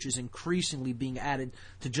syrup, which is increasingly being added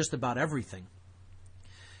to just about everything.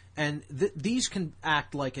 And these can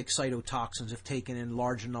act like excitotoxins if taken in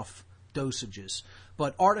large enough dosages.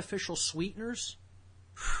 But artificial sweeteners,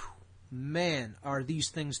 man, are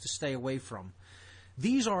these things to stay away from.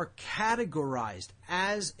 These are categorized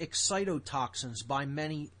as excitotoxins by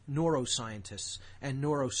many neuroscientists and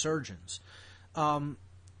neurosurgeons.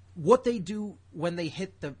 What they do when they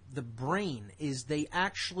hit the brain is they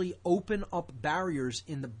actually open up barriers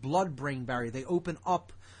in the blood-brain barrier. They open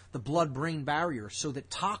up the blood-brain barrier so that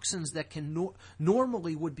toxins that can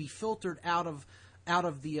normally would be filtered out of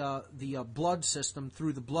the blood system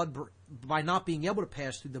through the blood by not being able to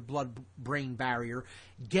pass through the blood-brain barrier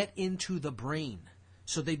get into the brain.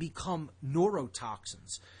 So they become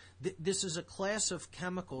neurotoxins. This is a class of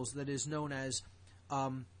chemicals that is known as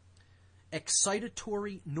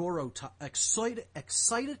excitatory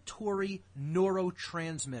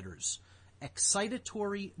neurotransmitters.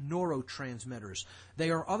 Excitatory neurotransmitters. They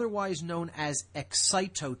are otherwise known as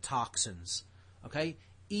excitotoxins. Okay?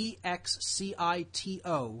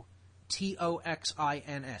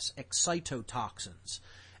 EXCITOTOXINS. Excitotoxins.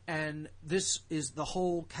 And this is the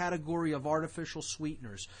whole category of artificial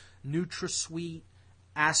sweeteners. NutraSweet,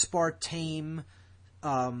 aspartame,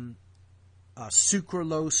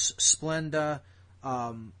 sucralose, Splenda,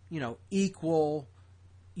 Equal,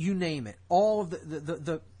 you name it. All of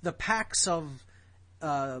the packs of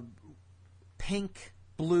pink,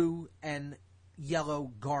 blue, and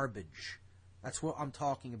yellow garbage. That's what I'm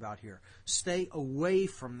talking about here. Stay away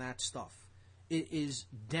from that stuff. It is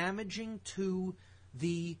damaging to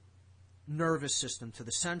the nervous system, to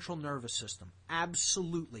the central nervous system.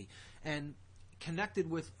 Absolutely. And connected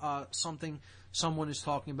with something someone is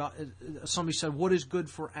talking about, somebody said, what is good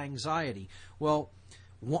for anxiety? Well,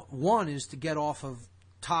 One is to get off of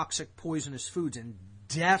toxic, poisonous foods, and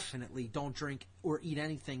definitely don't drink or eat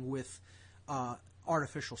anything with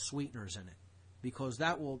artificial sweeteners in it, because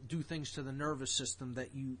that will do things to the nervous system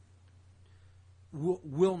that you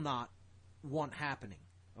will not want happening.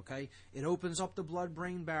 Okay? It opens up the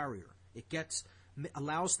blood-brain barrier. It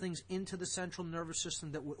allows things into the central nervous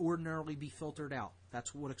system that would ordinarily be filtered out.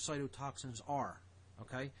 That's what excitotoxins are.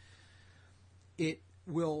 Okay? It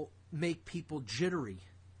will make people jittery.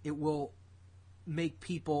 It will make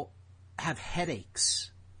people have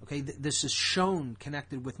headaches. Okay? This is shown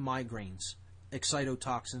connected with migraines,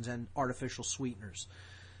 excitotoxins, and artificial sweeteners.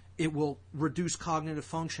 It will reduce cognitive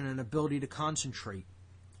function and ability to concentrate.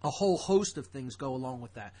 A whole host of things go along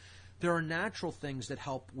with that. There are natural things that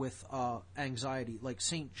help with anxiety, like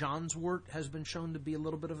St. John's wort has been shown to be a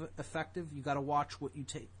little bit of effective. You got to watch what you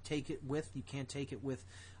take it with. You can't take it with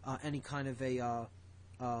any kind of a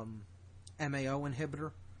MAO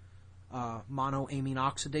inhibitor, monoamine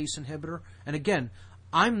oxidase inhibitor. And again,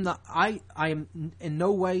 I am in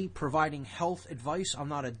no way providing health advice. I'm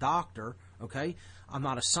not a doctor. Okay, I'm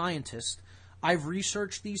not a scientist. I've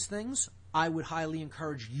researched these things. I would highly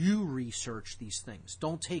encourage you research these things.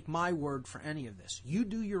 Don't take my word for any of this. You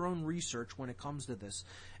do your own research when it comes to this,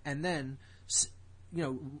 and then,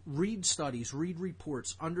 read studies, read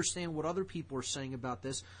reports, understand what other people are saying about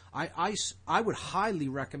this. I would highly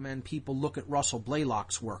recommend people look at Russell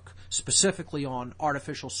Blaylock's work, specifically on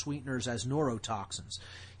artificial sweeteners as neurotoxins.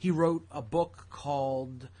 He wrote a book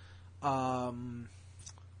called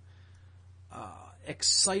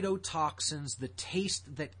Excitotoxins, The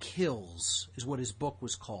Taste That Kills, is what his book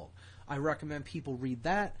was called. I recommend people read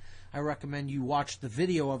that. I recommend you watch the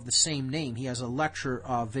video of the same name. He has a lecture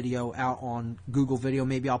video out on Google Video.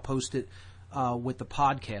 Maybe I'll post it with the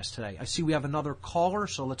podcast today. I see we have another caller,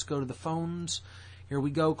 so let's go to the phones. Here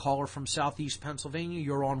we go. Caller from Southeast Pennsylvania.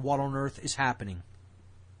 You're on What on Earth is Happening.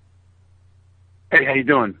 Hey, how you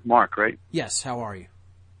doing? Mark, right? Yes, how are you?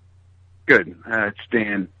 Good. It's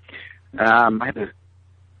Dan. I had to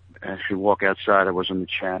actually walk outside. I was in the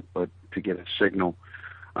chat, but to get a signal.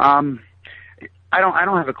 I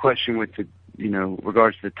don't have a question with the,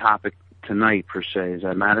 regards to the topic tonight per se. Does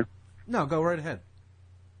that matter? No, go right ahead.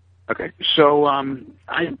 Okay. So,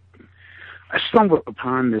 I stumbled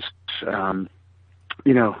upon this,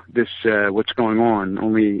 what's going on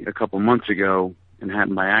only a couple months ago, and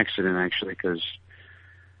happened by accident actually, because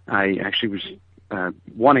I actually was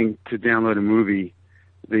wanting to download a movie,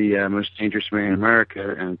 The Most Dangerous Man in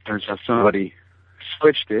America, and it turns out somebody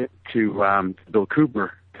switched it to Bill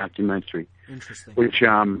Cooper documentary. Interesting. Which,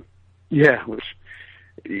 and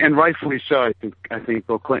rightfully so. I think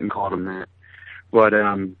Bill Clinton called him that. But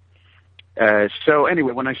so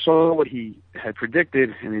anyway, when I saw what he had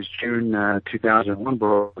predicted in his June 2001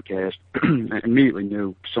 broadcast, I immediately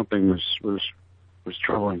knew something was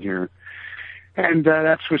troubling here, and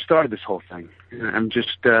that's what started this whole thing. I'm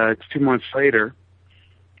just it's 2 months later.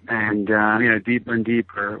 And, deeper and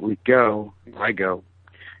deeper I go.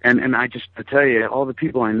 And I tell you, all the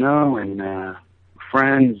people I know and,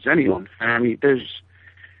 friends, anyone, I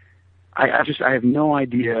have no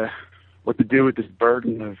idea what to do with this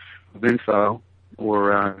burden of info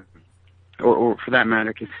or for that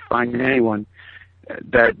matter, can find anyone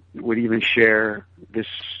that would even share this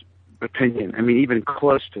opinion. I mean, even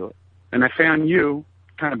close to it. And I found you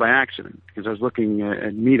kind of by accident because I was looking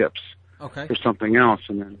at meetups. Okay. For something else,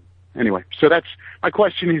 and then anyway. So that's my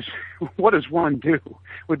question: is what does one do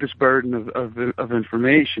with this burden of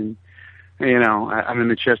information? I'm in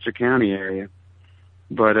the Chester County area,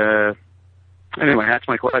 but anyway, that's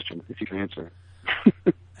my question. If you can answer.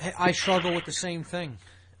 I struggle with the same thing.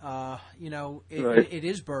 Right. It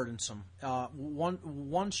is burdensome.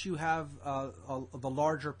 Once you have the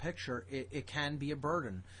larger picture, it can be a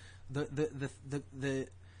burden. The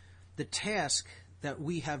task that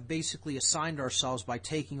we have basically assigned ourselves by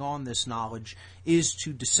taking on this knowledge is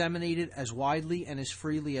to disseminate it as widely and as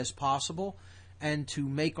freely as possible, and to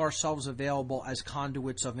make ourselves available as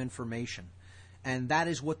conduits of information. And that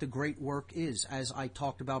is what the great work is, as I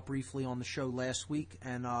talked about briefly on the show last week,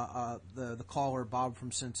 and the caller, Bob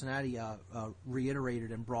from Cincinnati,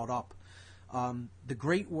 reiterated and brought up. The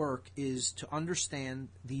great work is to understand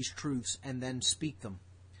these truths and then speak them.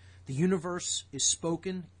 The universe is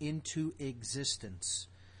spoken into existence.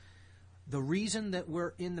 The reason that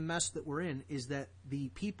we're in the mess that we're in is that the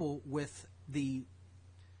people with the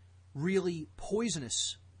really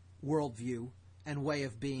poisonous worldview and way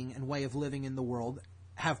of being and way of living in the world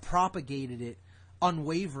have propagated it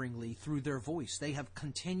unwaveringly through their voice. They have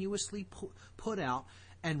continuously put out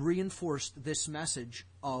and reinforced this message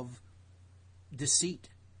of deceit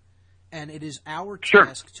And it is our Sure.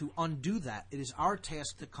 task to undo that. It is our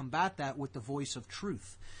task to combat that with the voice of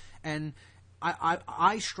truth. And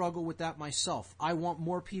I struggle with that myself. I want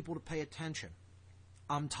more people to pay attention.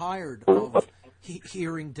 I'm tired of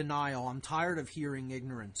hearing denial. I'm tired of hearing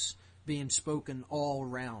ignorance being spoken all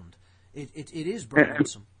around. It is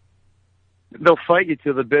burdensome. They'll fight you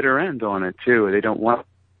to the bitter end on it, too. They don't want...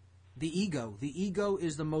 The ego. The ego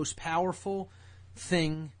is the most powerful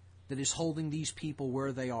thing that is holding these people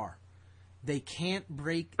where they are. They can't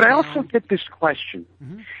break But I down. also get this question.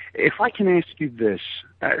 Mm-hmm. If I can ask you this,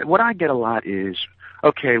 what I get a lot is,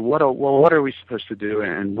 okay, what are we supposed to do,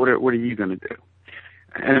 and what are you going to do?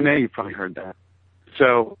 And I know you've probably heard that.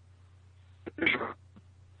 So,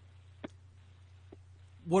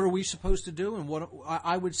 what are we supposed to do? And what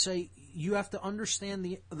I would say, you have to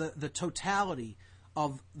understand the totality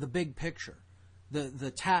of the big picture,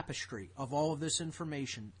 the tapestry of all of this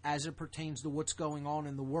information as it pertains to what's going on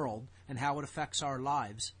in the world and how it affects our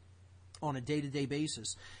lives on a day-to-day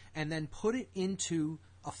basis, and then put it into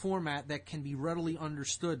a format that can be readily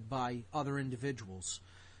understood by other individuals,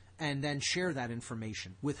 and then share that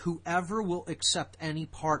information with whoever will accept any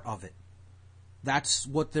part of it. That's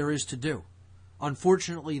what there is to do.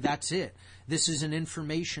 Unfortunately, that's it. This is an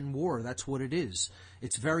information war. That's what it is.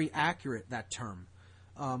 It's very accurate, that term.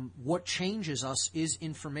 What changes us is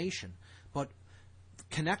information. But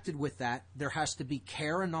connected with that, there has to be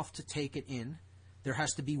care enough to take it in. There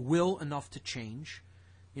has to be will enough to change.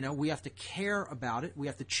 You know, we have to care about it. We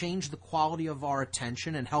have to change the quality of our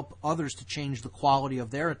attention and help others to change the quality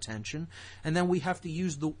of their attention. And then we have to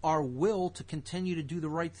use our will to continue to do the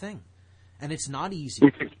right thing. And it's not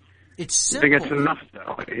easy. It's simple. You think that's enough,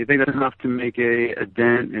 though? You think that's enough to make a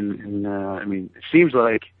dent in I mean, it seems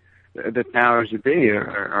like the powers that be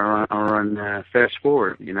are on fast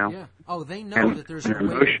forward, you know? Yeah. Oh, they know that there's an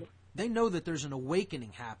awakening. They know that there's an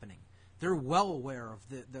awakening happening. They're well aware of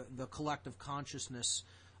the collective consciousness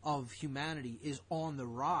of humanity is on the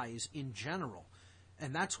rise in general.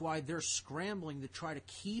 And that's why they're scrambling to try to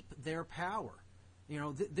keep their power. You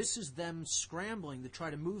know, this is them scrambling to try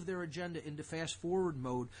to move their agenda into fast-forward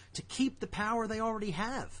mode to keep the power they already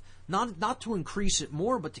have. Not to increase it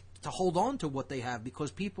more, but to hold on to what they have, because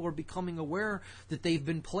people are becoming aware that they've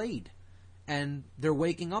been played. And they're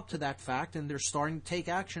waking up to that fact, and they're starting to take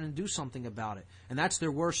action and do something about it. And that's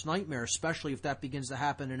their worst nightmare, especially if that begins to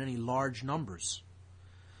happen in any large numbers.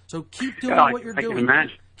 So keep doing what you're doing.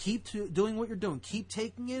 Keep doing what you're doing. Keep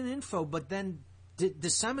taking in info, but then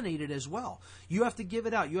disseminate it as well. You have to give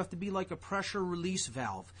it out. You have to be like a pressure release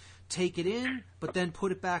valve. Take it in, but then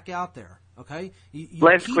put it back out there. Okay?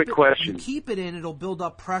 Last quick question. You keep it in, it'll build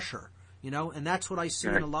up pressure. You know, and that's what I see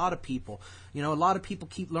in a lot of people. You know, a lot of people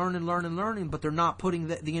keep learning, but they're not putting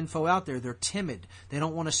the info out there. They're timid. They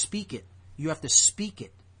don't want to speak it. You have to speak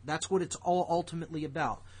it. That's what it's all ultimately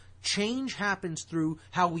about. Change happens through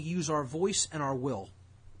how we use our voice and our will.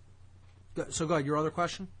 So go ahead, your other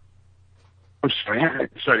question? I'm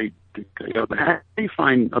sorry to cut you off, but how do you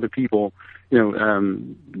find other people,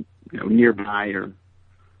 nearby or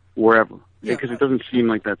wherever? Yeah, because it doesn't seem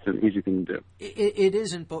like that's an easy thing to do. It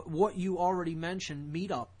isn't, but what you already mentioned,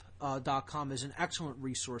 Meetup.com is an excellent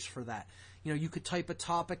resource for that. You know, you could type a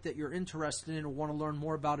topic that you're interested in or want to learn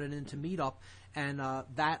more about it into Meetup, and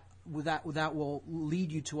that will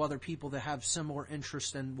lead you to other people that have similar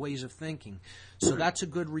interests and ways of thinking. So that's a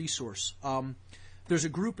good resource. There's a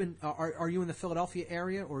group in. Are you in the Philadelphia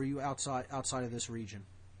area, or are you outside of this region?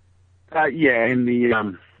 Yeah, in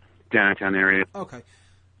the downtown area. Okay.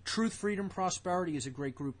 Truth, Freedom, Prosperity is a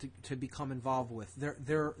great group to become involved with.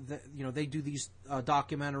 They do these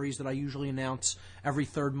documentaries that I usually announce every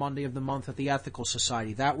third Monday of the month at the Ethical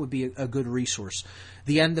Society. That would be a good resource.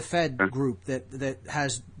 The End the Fed group that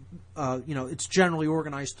has, it's generally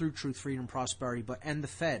organized through Truth, Freedom, Prosperity, but End the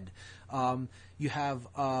Fed. You have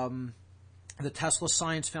the Tesla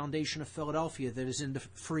Science Foundation of Philadelphia that is into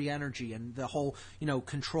free energy and the whole,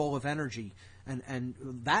 control of energy. And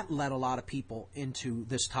that led a lot of people into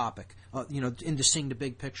this topic, into seeing the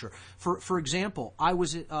big picture. For example, I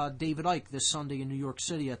was at David Icke this Sunday in New York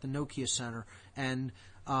City at the Nokia Center, and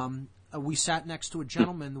we sat next to a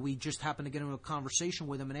gentleman. We just happened to get into a conversation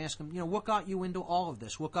with him and asked him, what got you into all of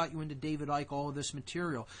this? What got you into David Icke, all of this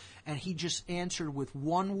material? And he just answered with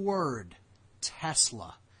one word,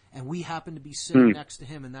 Tesla. And we happen to be sitting next to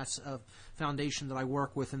him, and that's a foundation that I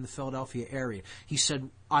work with in the Philadelphia area. He said,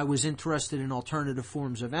 I was interested in alternative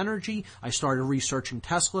forms of energy. I started researching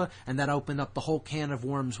Tesla, and that opened up the whole can of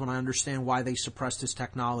worms when I understand why they suppressed his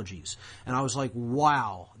technologies. And I was like,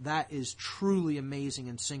 wow, that is truly amazing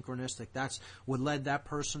and synchronistic. That's what led that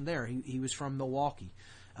person there. He was from Milwaukee.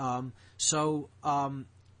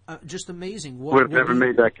 just amazing. Would have never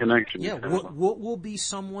made that connection. Yeah, what will be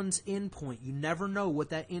someone's endpoint? You never know what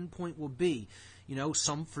that endpoint will be. You know,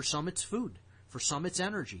 for some it's food, for some it's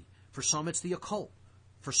energy, for some it's the occult,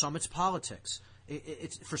 for some it's politics,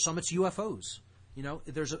 for some it's UFOs. You know,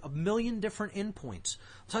 there's a million different endpoints.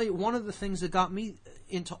 I'll tell you, one of the things that got me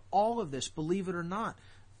into all of this, believe it or not,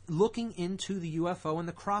 looking into the UFO and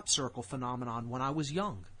the crop circle phenomenon when I was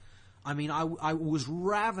young. I mean, I was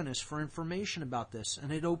ravenous for information about this,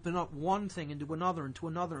 and it opened up one thing into another, into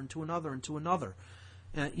another, into another, into another.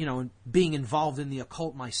 You know, being involved in the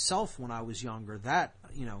occult myself when I was younger, that,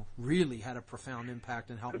 you know, really had a profound impact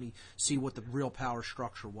and helped me see what the real power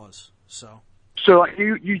structure was. So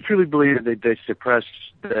you truly believe that they suppress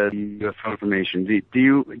the UFO information? Do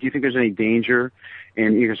you think there's any danger?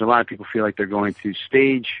 And because a lot of people feel like they're going to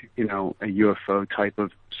stage, you know, a UFO type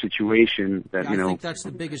of situation that, I think that's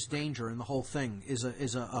the biggest danger in the whole thing is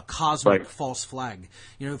a cosmic false flag.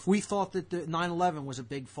 You know, if we thought that the 9/11 was a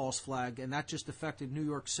big false flag and that just affected New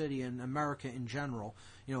York City and America in general,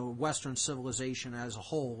 you know, Western civilization as a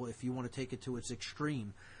whole, if you want to take it to its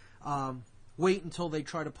extreme, wait until they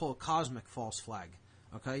try to pull a cosmic false flag,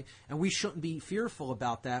 okay? And we shouldn't be fearful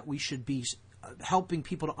about that. We should be helping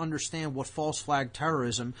people to understand what false flag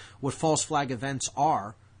terrorism, what false flag events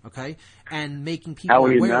are, okay? And making people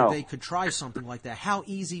aware they could try something like that. How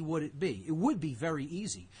easy would it be? It would be very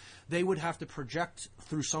easy. They would have to project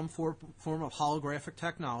through some form of holographic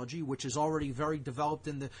technology, which is already very developed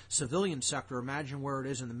in the civilian sector. Imagine where it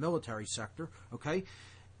is in the military sector, okay?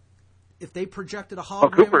 If they projected a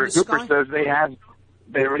hologram in the sky... Cooper says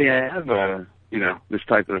they already have, you know, this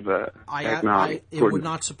type of technology. It would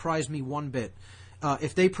not surprise me one bit.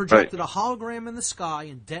 If they projected a hologram in the sky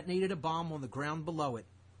and detonated a bomb on the ground below it,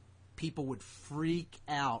 people would freak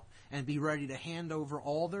out and be ready to hand over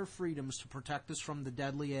all their freedoms to protect us from the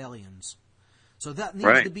deadly aliens. So that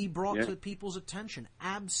needs to be brought to people's attention.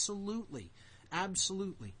 Absolutely.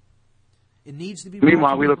 Absolutely. It needs to be.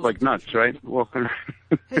 Meanwhile, we look like nuts, right?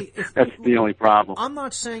 Hey, that's the only problem. I'm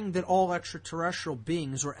not saying that all extraterrestrial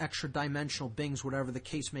beings or extra-dimensional beings, whatever the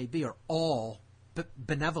case may be, are all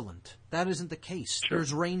benevolent. That isn't the case. Sure.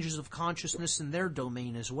 There's ranges of consciousness in their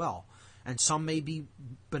domain as well. And some may be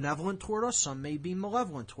benevolent toward us, some may be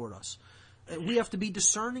malevolent toward us. We have to be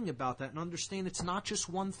discerning about that and understand it's not just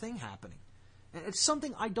one thing happening. It's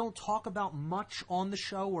something I don't talk about much on the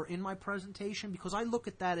show or in my presentation because I look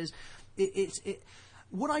at that as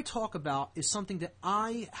what I talk about is something that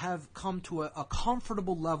I have come to a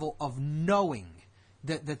comfortable level of knowing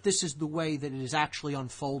that this is the way that it is actually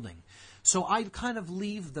unfolding. So I kind of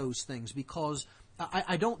leave those things because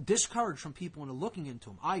I don't discourage from people into looking into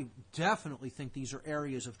them. I definitely think these are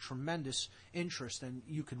areas of tremendous interest, and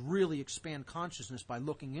you could really expand consciousness by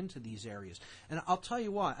looking into these areas. And I'll tell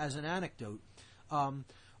you what, as an anecdote,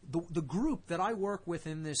 the group that I work with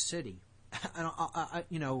in this city,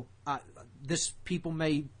 and this people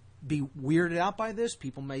may be weirded out by this.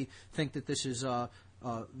 People may think that this is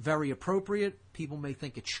very appropriate. People may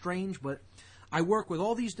think it's strange, but I work with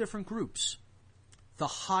all these different groups. The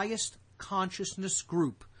highest consciousness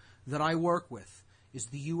group that I work with is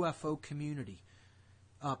the UFO community,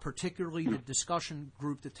 particularly the discussion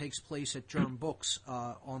group that takes place at Germ Books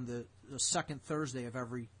on the second Thursday of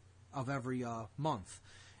every month,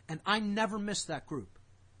 and I never miss that group.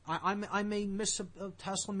 I may miss a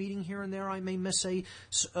Tesla meeting here and there. I may miss a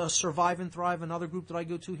Survive and Thrive, another group that I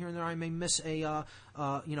go to here and there. I may miss a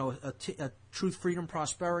Truth, Freedom,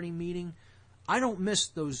 Prosperity meeting. I don't miss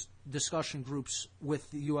those discussion groups with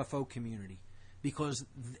the UFO community because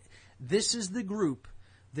this is the group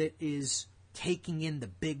that is taking in the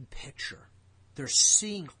big picture. They're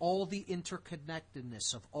seeing all the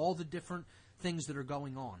interconnectedness of all the different things that are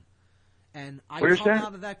going on. And I come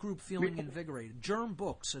out of that group feeling invigorated. Germ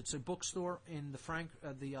Books, it's a bookstore in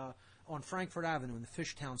on Frankfurt Avenue in the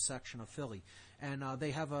Fishtown section of Philly. And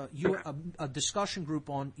they have a discussion group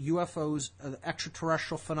on UFOs,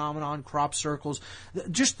 extraterrestrial phenomenon, crop circles,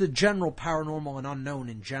 just the general paranormal and unknown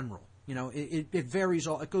in general. You know, it varies.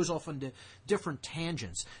 It goes off into different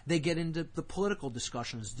tangents. They get into the political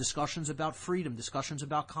discussions about freedom, discussions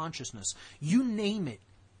about consciousness. You name it,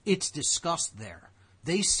 it's discussed there.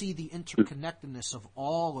 They see the interconnectedness of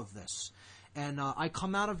all of this. And I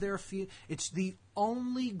come out of there, it's the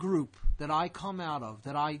only group that I come out of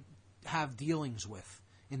that I have dealings with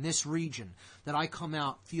in this region that I come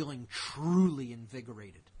out feeling truly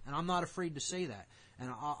invigorated. And I'm not afraid to say that. And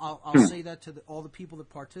I'll say that to all the people that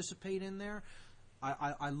participate in there.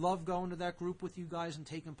 I love going to that group with you guys and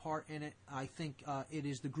taking part in it. I think it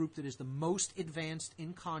is the group that is the most advanced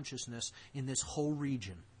in consciousness in this whole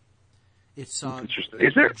region. It's interesting.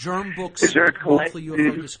 Is there Germ Books is there a monthly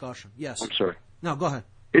collective UFO discussion. Yes. I'm sorry. No, go ahead.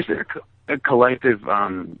 Is there a collective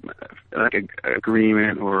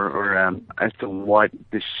agreement or as to what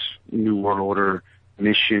this New World Order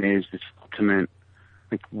mission is? This ultimate,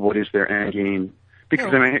 like, what is their end game?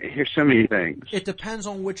 Because I hear so many things. It depends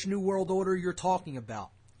on which New World Order you're talking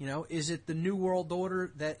about. You know, is it the New World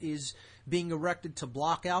Order that is being erected to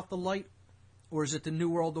block out the light, or is it the New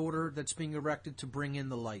World Order that's being erected to bring in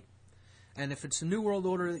the light? And if it's the New World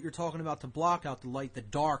Order that you're talking about to block out the light, the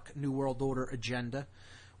dark New World Order agenda,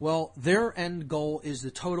 well, their end goal is the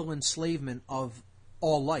total enslavement of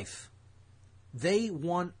all life. They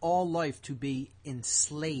want all life to be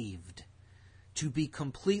enslaved, to be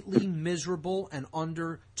completely miserable and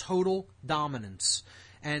under total dominance.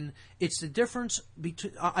 And it's the difference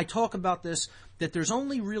between, I talk about this, that there's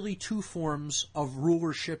only really two forms of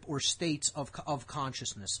rulership or states of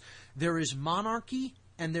consciousness. There is monarchy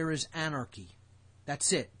and there is anarchy.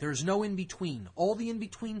 That's it. There's no in-between. All the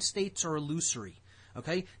in-between states are illusory.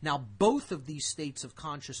 Okay? Now, both of these states of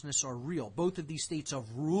consciousness are real. Both of these states of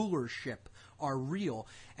rulership are real.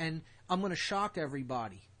 And I'm going to shock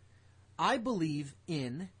everybody. I believe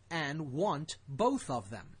in and want both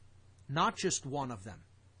of them, not just one of them.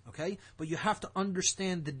 Okay? But you have to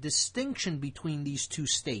understand the distinction between these two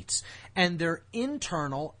states and their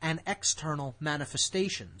internal and external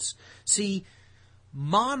manifestations. See,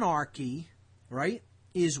 monarchy, right,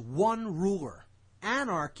 is one ruler.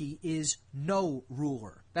 Anarchy is no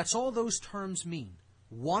ruler. That's all those terms mean.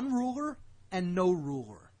 One ruler and no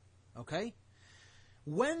ruler. Okay?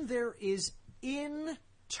 When there is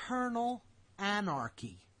internal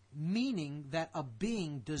anarchy, meaning that a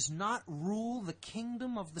being does not rule the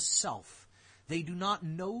kingdom of the self, they do not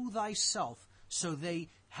know thyself, so they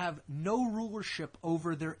have no rulership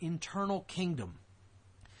over their internal kingdom.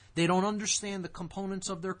 They don't understand the components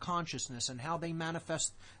of their consciousness and how they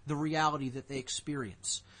manifest the reality that they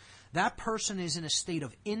experience. That person is in a state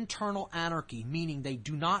of internal anarchy, meaning they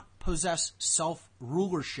do not possess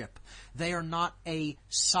self-rulership. They are not a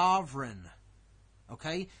sovereign.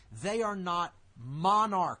 Okay? They are not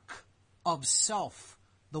monarch of self.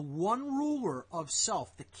 The one ruler of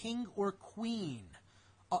self, the king or queen,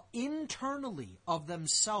 internally of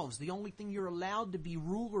themselves, the only thing you're allowed to be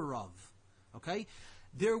ruler of. Okay?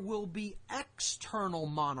 There will be external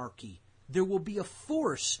monarchy. There will be a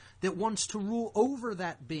force that wants to rule over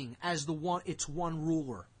that being as its one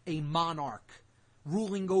ruler, a monarch,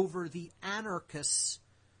 ruling over the anarchist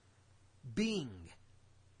being,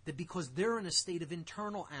 that because they're in a state of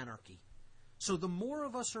internal anarchy. So the more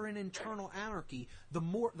of us are in internal anarchy, the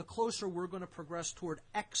closer we're going to progress toward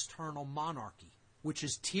external monarchy, which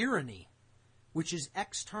is tyranny. Which is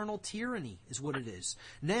external tyranny, is what it is.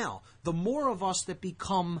 Now, the more of us that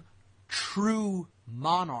become true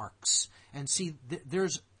monarchs, and see,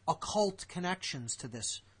 there's occult connections to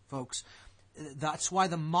this, folks. That's why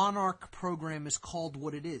the monarch program is called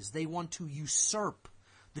what it is. They want to usurp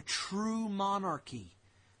the true monarchy.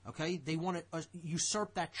 Okay? They want to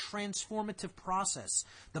usurp that transformative process.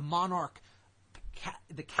 The monarch,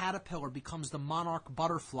 the caterpillar becomes the monarch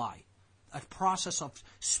butterfly. A process of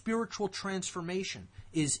spiritual transformation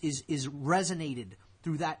is resonated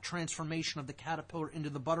through that transformation of the caterpillar into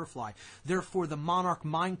the butterfly. Therefore, the Monarch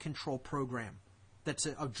Mind Control Program, that's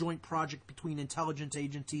a joint project between intelligence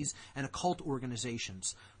agencies and occult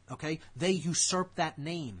organizations, okay? They usurp that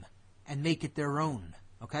name and make it their own,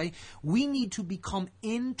 okay? We need to become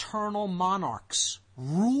internal monarchs,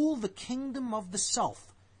 rule the kingdom of the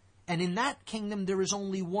self. And in that kingdom, there is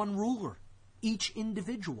only one ruler, each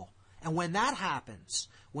individual. And when that happens,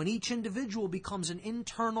 when each individual becomes an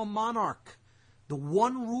internal monarch, the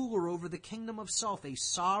one ruler over the kingdom of self, a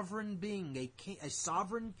sovereign being, a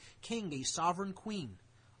sovereign king, a sovereign queen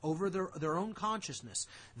over their own consciousness,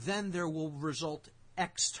 then there will result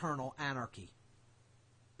external anarchy.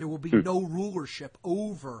 There will be no rulership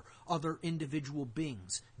over other individual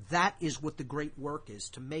beings. That is what the great work is,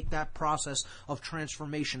 to make that process of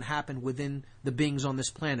transformation happen within the beings on this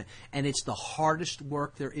planet. And it's the hardest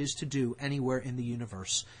work there is to do anywhere in the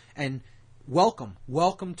universe. And welcome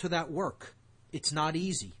to that work. It's not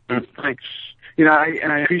easy. Thanks.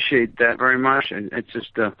 I appreciate that very much. And it's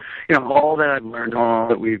just, all that I've learned, all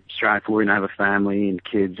that we've strived for, and I have a family and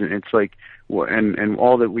kids, and it's like, and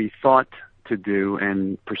all that we thought to do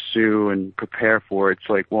and pursue and prepare for, it's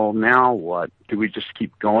like, well, now what? Do we just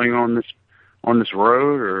keep going on this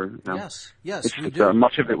road, or Yes, we do.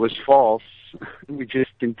 Much of it was false. We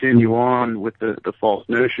just continue on with the false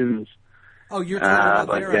notions Oh, you're talking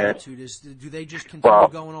about their attitude. Do they just continue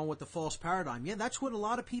going on with the false paradigm? Yeah, that's what a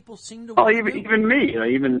lot of people seem to want to do. Even me,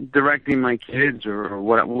 even directing my kids or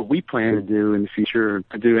what we plan to do in the future,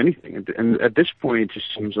 to do anything. And at this point, it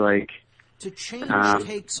just seems like... To change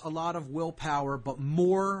takes a lot of willpower, but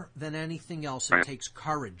more than anything else, it takes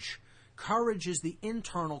courage. Courage is the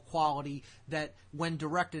internal quality that, when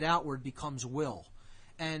directed outward, becomes will.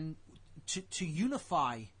 And to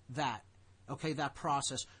unify that, that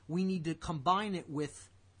process, we need to combine it with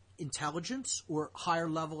intelligence or higher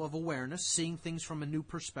level of awareness, seeing things from a new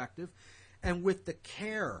perspective, and with the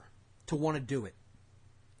care to want to do it.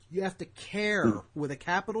 You have to care with a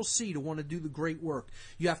capital C to want to do the great work.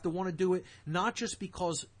 You have to want to do it not just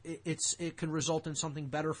because it can result in something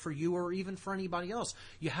better for you or even for anybody else.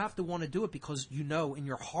 You have to want to do it because you know in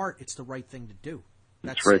your heart it's the right thing to do.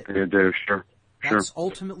 That's right thing to do, sure. That's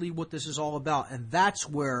ultimately what this is all about, and that's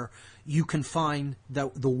where you can find the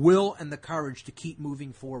will and the courage to keep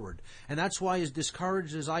moving forward. And that's why, as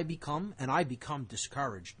discouraged as I become, and I become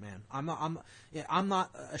discouraged, man. I'm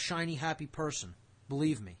not a shiny, happy person.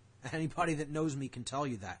 Believe me. Anybody that knows me can tell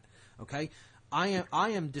you that. Okay, I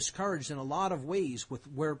am discouraged in a lot of ways with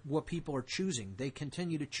what people are choosing. They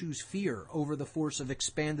continue to choose fear over the force of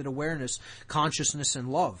expanded awareness, consciousness, and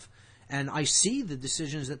love. And I see the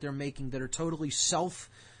decisions that they're making that are totally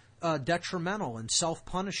self-detrimental and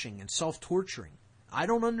self-punishing and self-torturing. I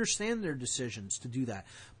don't understand their decisions to do that.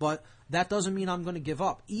 But that doesn't mean I'm going to give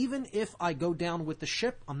up. Even if I go down with the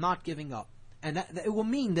ship, I'm not giving up. And that it will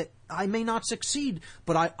mean that I may not succeed,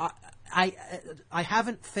 but I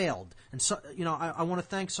haven't failed. And so, I want to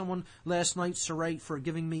thank someone last night, Saray, for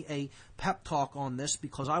giving me a pep talk on this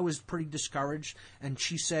because I was pretty discouraged. And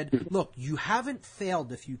she said, "Look, you haven't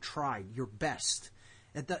failed if you tried your best."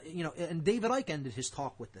 And David Icke ended his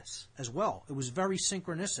talk with this as well. It was very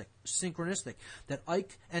synchronistic that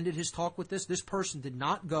Icke ended his talk with this. This person did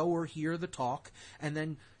not go or hear the talk. And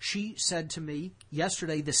then she said to me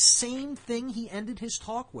yesterday the same thing he ended his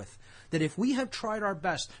talk with, that if we have tried our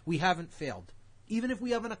best, we haven't failed. Even if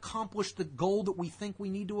we haven't accomplished the goal that we think we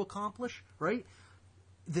need to accomplish, right?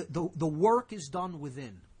 The work is done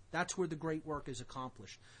within. That's where the great work is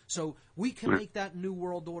accomplished. So we can make that new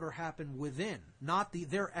world order happen within, not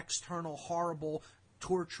their external, horrible,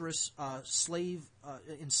 torturous,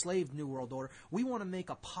 enslaved new world order. We want to make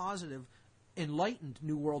a positive, enlightened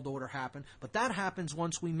new world order happen, but that happens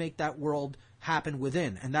once we make that world happen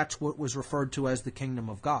within, and that's what was referred to as the kingdom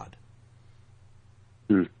of God.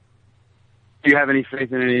 Do you have any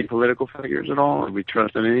faith in any political figures at all? Do we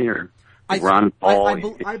trust in any, or Ron Paul?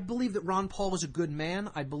 I believe that Ron Paul is a good man.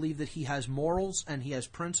 I believe that he has morals and he has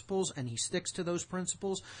principles and he sticks to those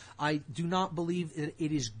principles. I do not believe that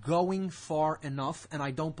it is going far enough, and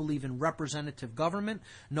I don't believe in representative government.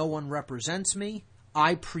 No one represents me.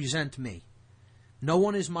 I present me. No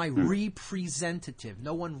one is my representative.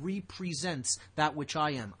 No one represents that which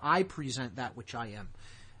I am. I present that which I am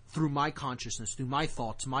through my consciousness, through my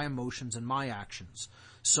thoughts, my emotions, and my actions.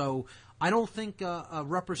 So I don't think a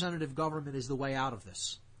representative government is the way out of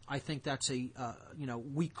this. I think that's it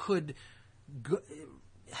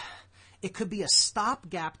could be a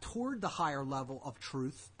stopgap toward the higher level of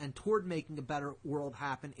truth and toward making a better world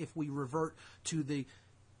happen if we revert to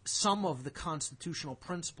some of the constitutional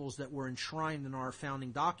principles that were enshrined in our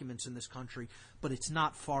founding documents in this country, but it's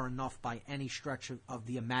not far enough by any stretch of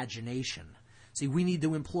the imagination. See, we need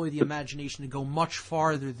to employ the imagination to go much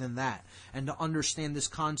farther than that and to understand this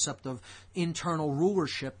concept of internal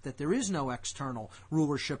rulership, that there is no external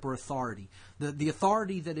rulership or authority. The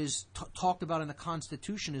authority that is talked about in the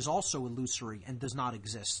Constitution is also illusory and does not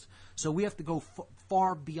exist. So we have to go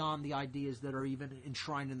far beyond the ideas that are even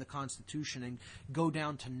enshrined in the Constitution and go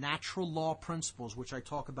down to natural law principles, which I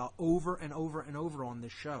talk about over and over and over on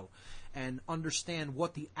this show, and understand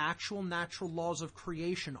what the actual natural laws of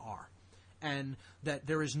creation are. And that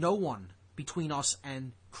there is no one between us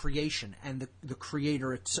and creation and the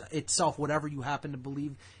Creator itself, whatever you happen to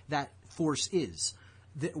believe that force is.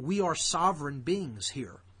 That we are sovereign beings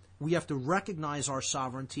here. We have to recognize our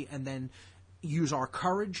sovereignty and then use our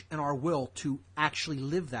courage and our will to actually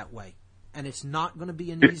live that way. And it's not going to be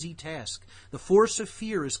an easy task. The force of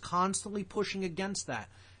fear is constantly pushing against that,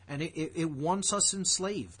 and it wants us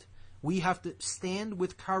enslaved. We have to stand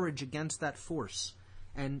with courage against that force.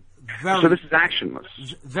 And so this is actionless,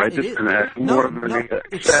 right? This is more of an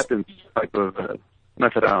acceptance type of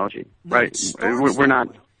methodology, right? We're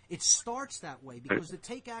not. It starts that way because to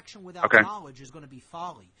take action without knowledge is going to be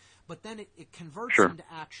folly. But then it converts into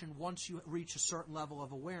action once you reach a certain level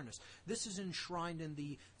of awareness. This is enshrined in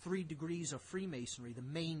the 3 degrees of Freemasonry, the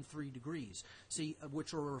main 3 degrees,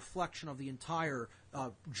 which are a reflection of the entire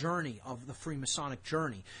journey of the Freemasonic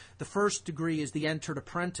journey. The first degree is the entered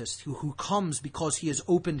apprentice, who comes because he has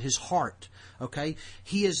opened his heart. Okay,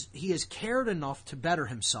 he has cared enough to better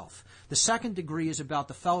himself. The second degree is about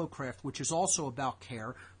the fellowcraft, which is also about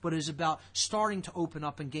care, but is about starting to open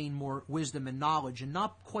up and gain more wisdom and knowledge, and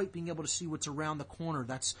not quite being able to see what's around the corner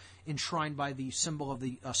that's enshrined by the symbol of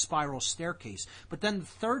the spiral staircase. But then the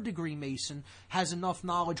third degree Mason has enough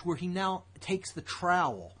knowledge where he now takes the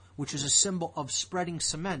trowel, which is a symbol of spreading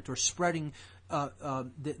cement, or spreading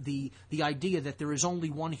the idea that there is only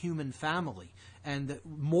one human family, and that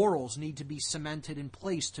morals need to be cemented in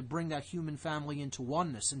place to bring that human family into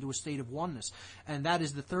oneness, into a state of oneness. And that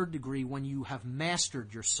is the third degree, when you have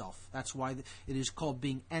mastered yourself. That's why it is called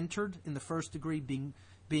being entered in the first degree, being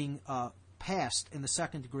passed in the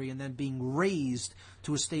second degree, and then being raised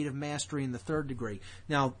to a state of mastery in the third degree.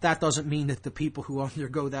 Now, that doesn't mean that the people who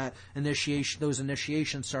undergo those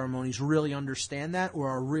initiation ceremonies really understand that, or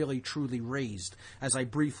are really truly raised, as I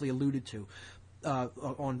briefly alluded to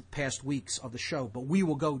on past weeks of the show. But we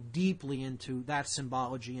will go deeply into that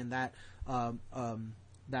symbology and that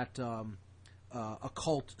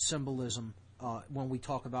occult symbolism when we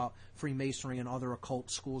talk about Freemasonry and other occult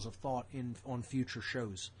schools of thought on future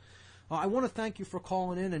shows. I want to thank you for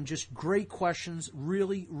calling in, and just great questions,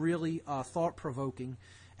 really, really thought-provoking.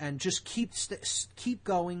 And just keep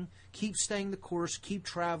going, keep staying the course, keep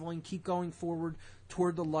traveling, keep going forward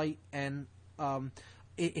toward the light. And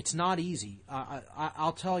it's not easy.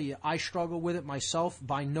 I'll tell you, I struggle with it myself.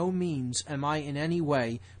 By no means am I in any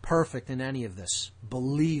way perfect in any of this.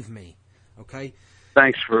 Believe me, okay?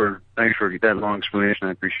 Thanks for that long explanation.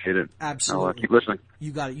 I appreciate it. Absolutely. I'll keep listening.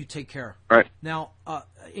 You got it. You take care. All right. Now,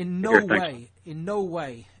 in no way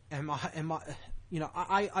am I. You know,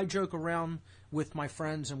 I joke around with my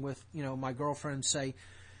friends and with my girlfriend, say,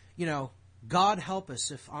 God help us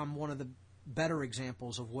if I'm one of the better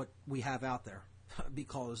examples of what we have out there,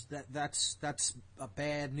 because that's a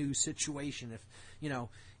bad news situation.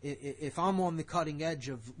 If I'm on the cutting edge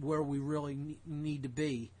of where we really need to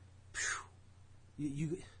be.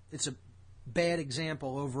 It's a bad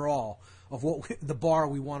example overall of the bar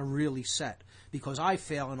we want to really set, because I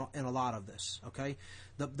fail in a lot of this. Okay,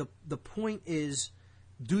 the point is,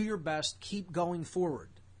 do your best, keep going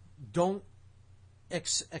forward. Don't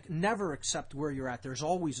never accept where you're at. There's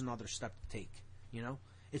always another step to take.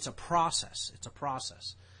 It's a process.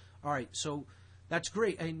 All right, so that's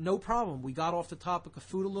great. No problem. We got off the topic of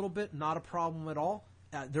food a little bit. Not a problem at all.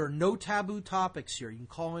 There are no taboo topics here. You can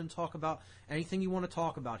call in and talk about anything you want to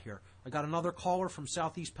talk about here. I got another caller from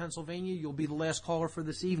Southeast Pennsylvania. You'll be the last caller for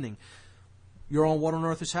this evening. You're on What on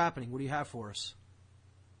Earth is Happening. What do you have for us?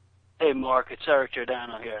 Hey, Mark. It's Eric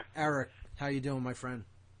Giordano here. Eric, how you doing, my friend?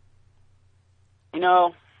 I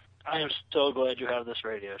am so glad you have this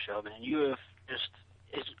radio show, man. You have just,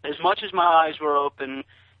 as much as my eyes were open,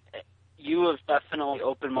 you have definitely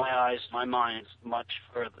opened my eyes, my mind much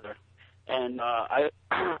further. And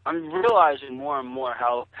I'm realizing more and more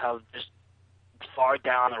how just far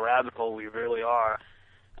down the rabbit hole we really are.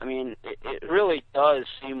 I mean, it really does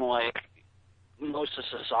seem like most of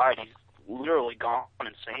society literally gone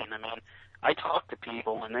insane. I mean, I talk to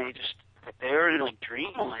people and they're in like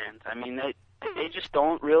dreamland. I mean, they just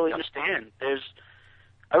don't really understand.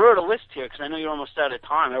 I wrote a list here because I know you're almost out of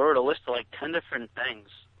time. I wrote a list of like 10 different things,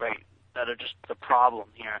 right, that are just the problem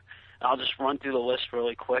here. I'll just run through the list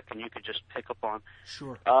really quick, and you could just pick up on.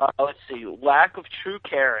 Sure. Let's see. Lack of true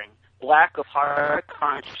caring, lack of higher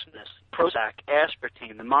consciousness, Prozac,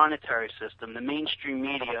 aspartame, the monetary system, the mainstream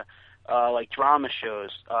media, like drama shows,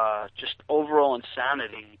 just overall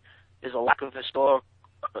insanity. Is a lack of historical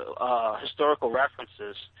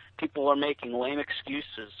references. People are making lame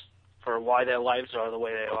excuses for why their lives are the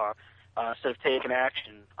way they are, instead of taking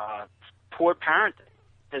action. Poor parenting.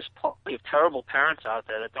 There's plenty of terrible parents out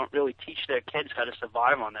there that don't really teach their kids how to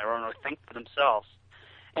survive on their own or think for themselves.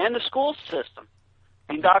 And the school system,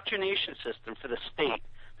 the indoctrination system for the state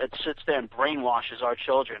that sits there and brainwashes our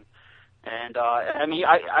children. And,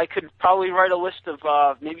 I could probably write a list of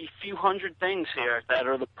maybe a few hundred things here that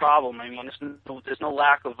are the problem. I mean, there's no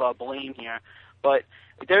lack of blame here. But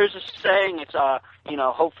there's a saying, it's,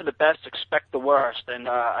 hope for the best, expect the worst. And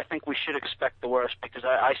I think we should expect the worst, because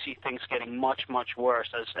I see things getting much, much worse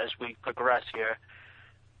as we progress here.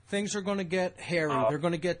 Things are going to get hairy. They're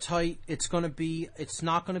going to get tight. It's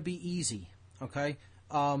not going to be easy, okay?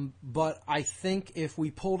 But I think if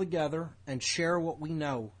we pull together and share what we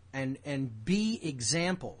know and be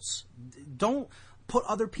examples, don't put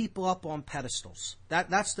other people up on pedestals.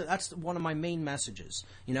 That's one of my main messages,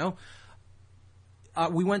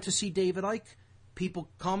 We went to see David Icke. People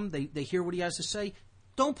come, they hear what he has to say.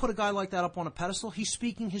 Don't put a guy like that up on a pedestal. He's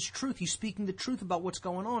speaking his truth. He's speaking the truth about what's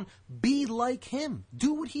going on. Be like him.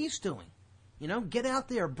 Do what he's doing. You know, get out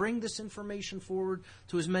there. Bring this information forward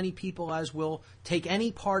to as many people as will take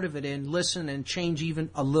any part of it in, listen, and change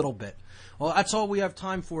even a little bit. Well, that's all we have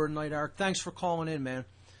time for tonight, Eric. Thanks for calling in, man.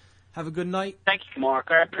 Have a good night. Thank you, Mark.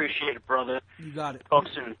 I appreciate it, brother. You got it. Talk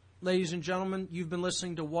soon. Ladies and gentlemen, you've been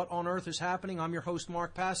listening to What on Earth is Happening. I'm your host,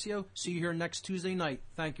 Mark Passio. See you here next Tuesday night.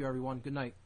 Thank you, everyone. Good night.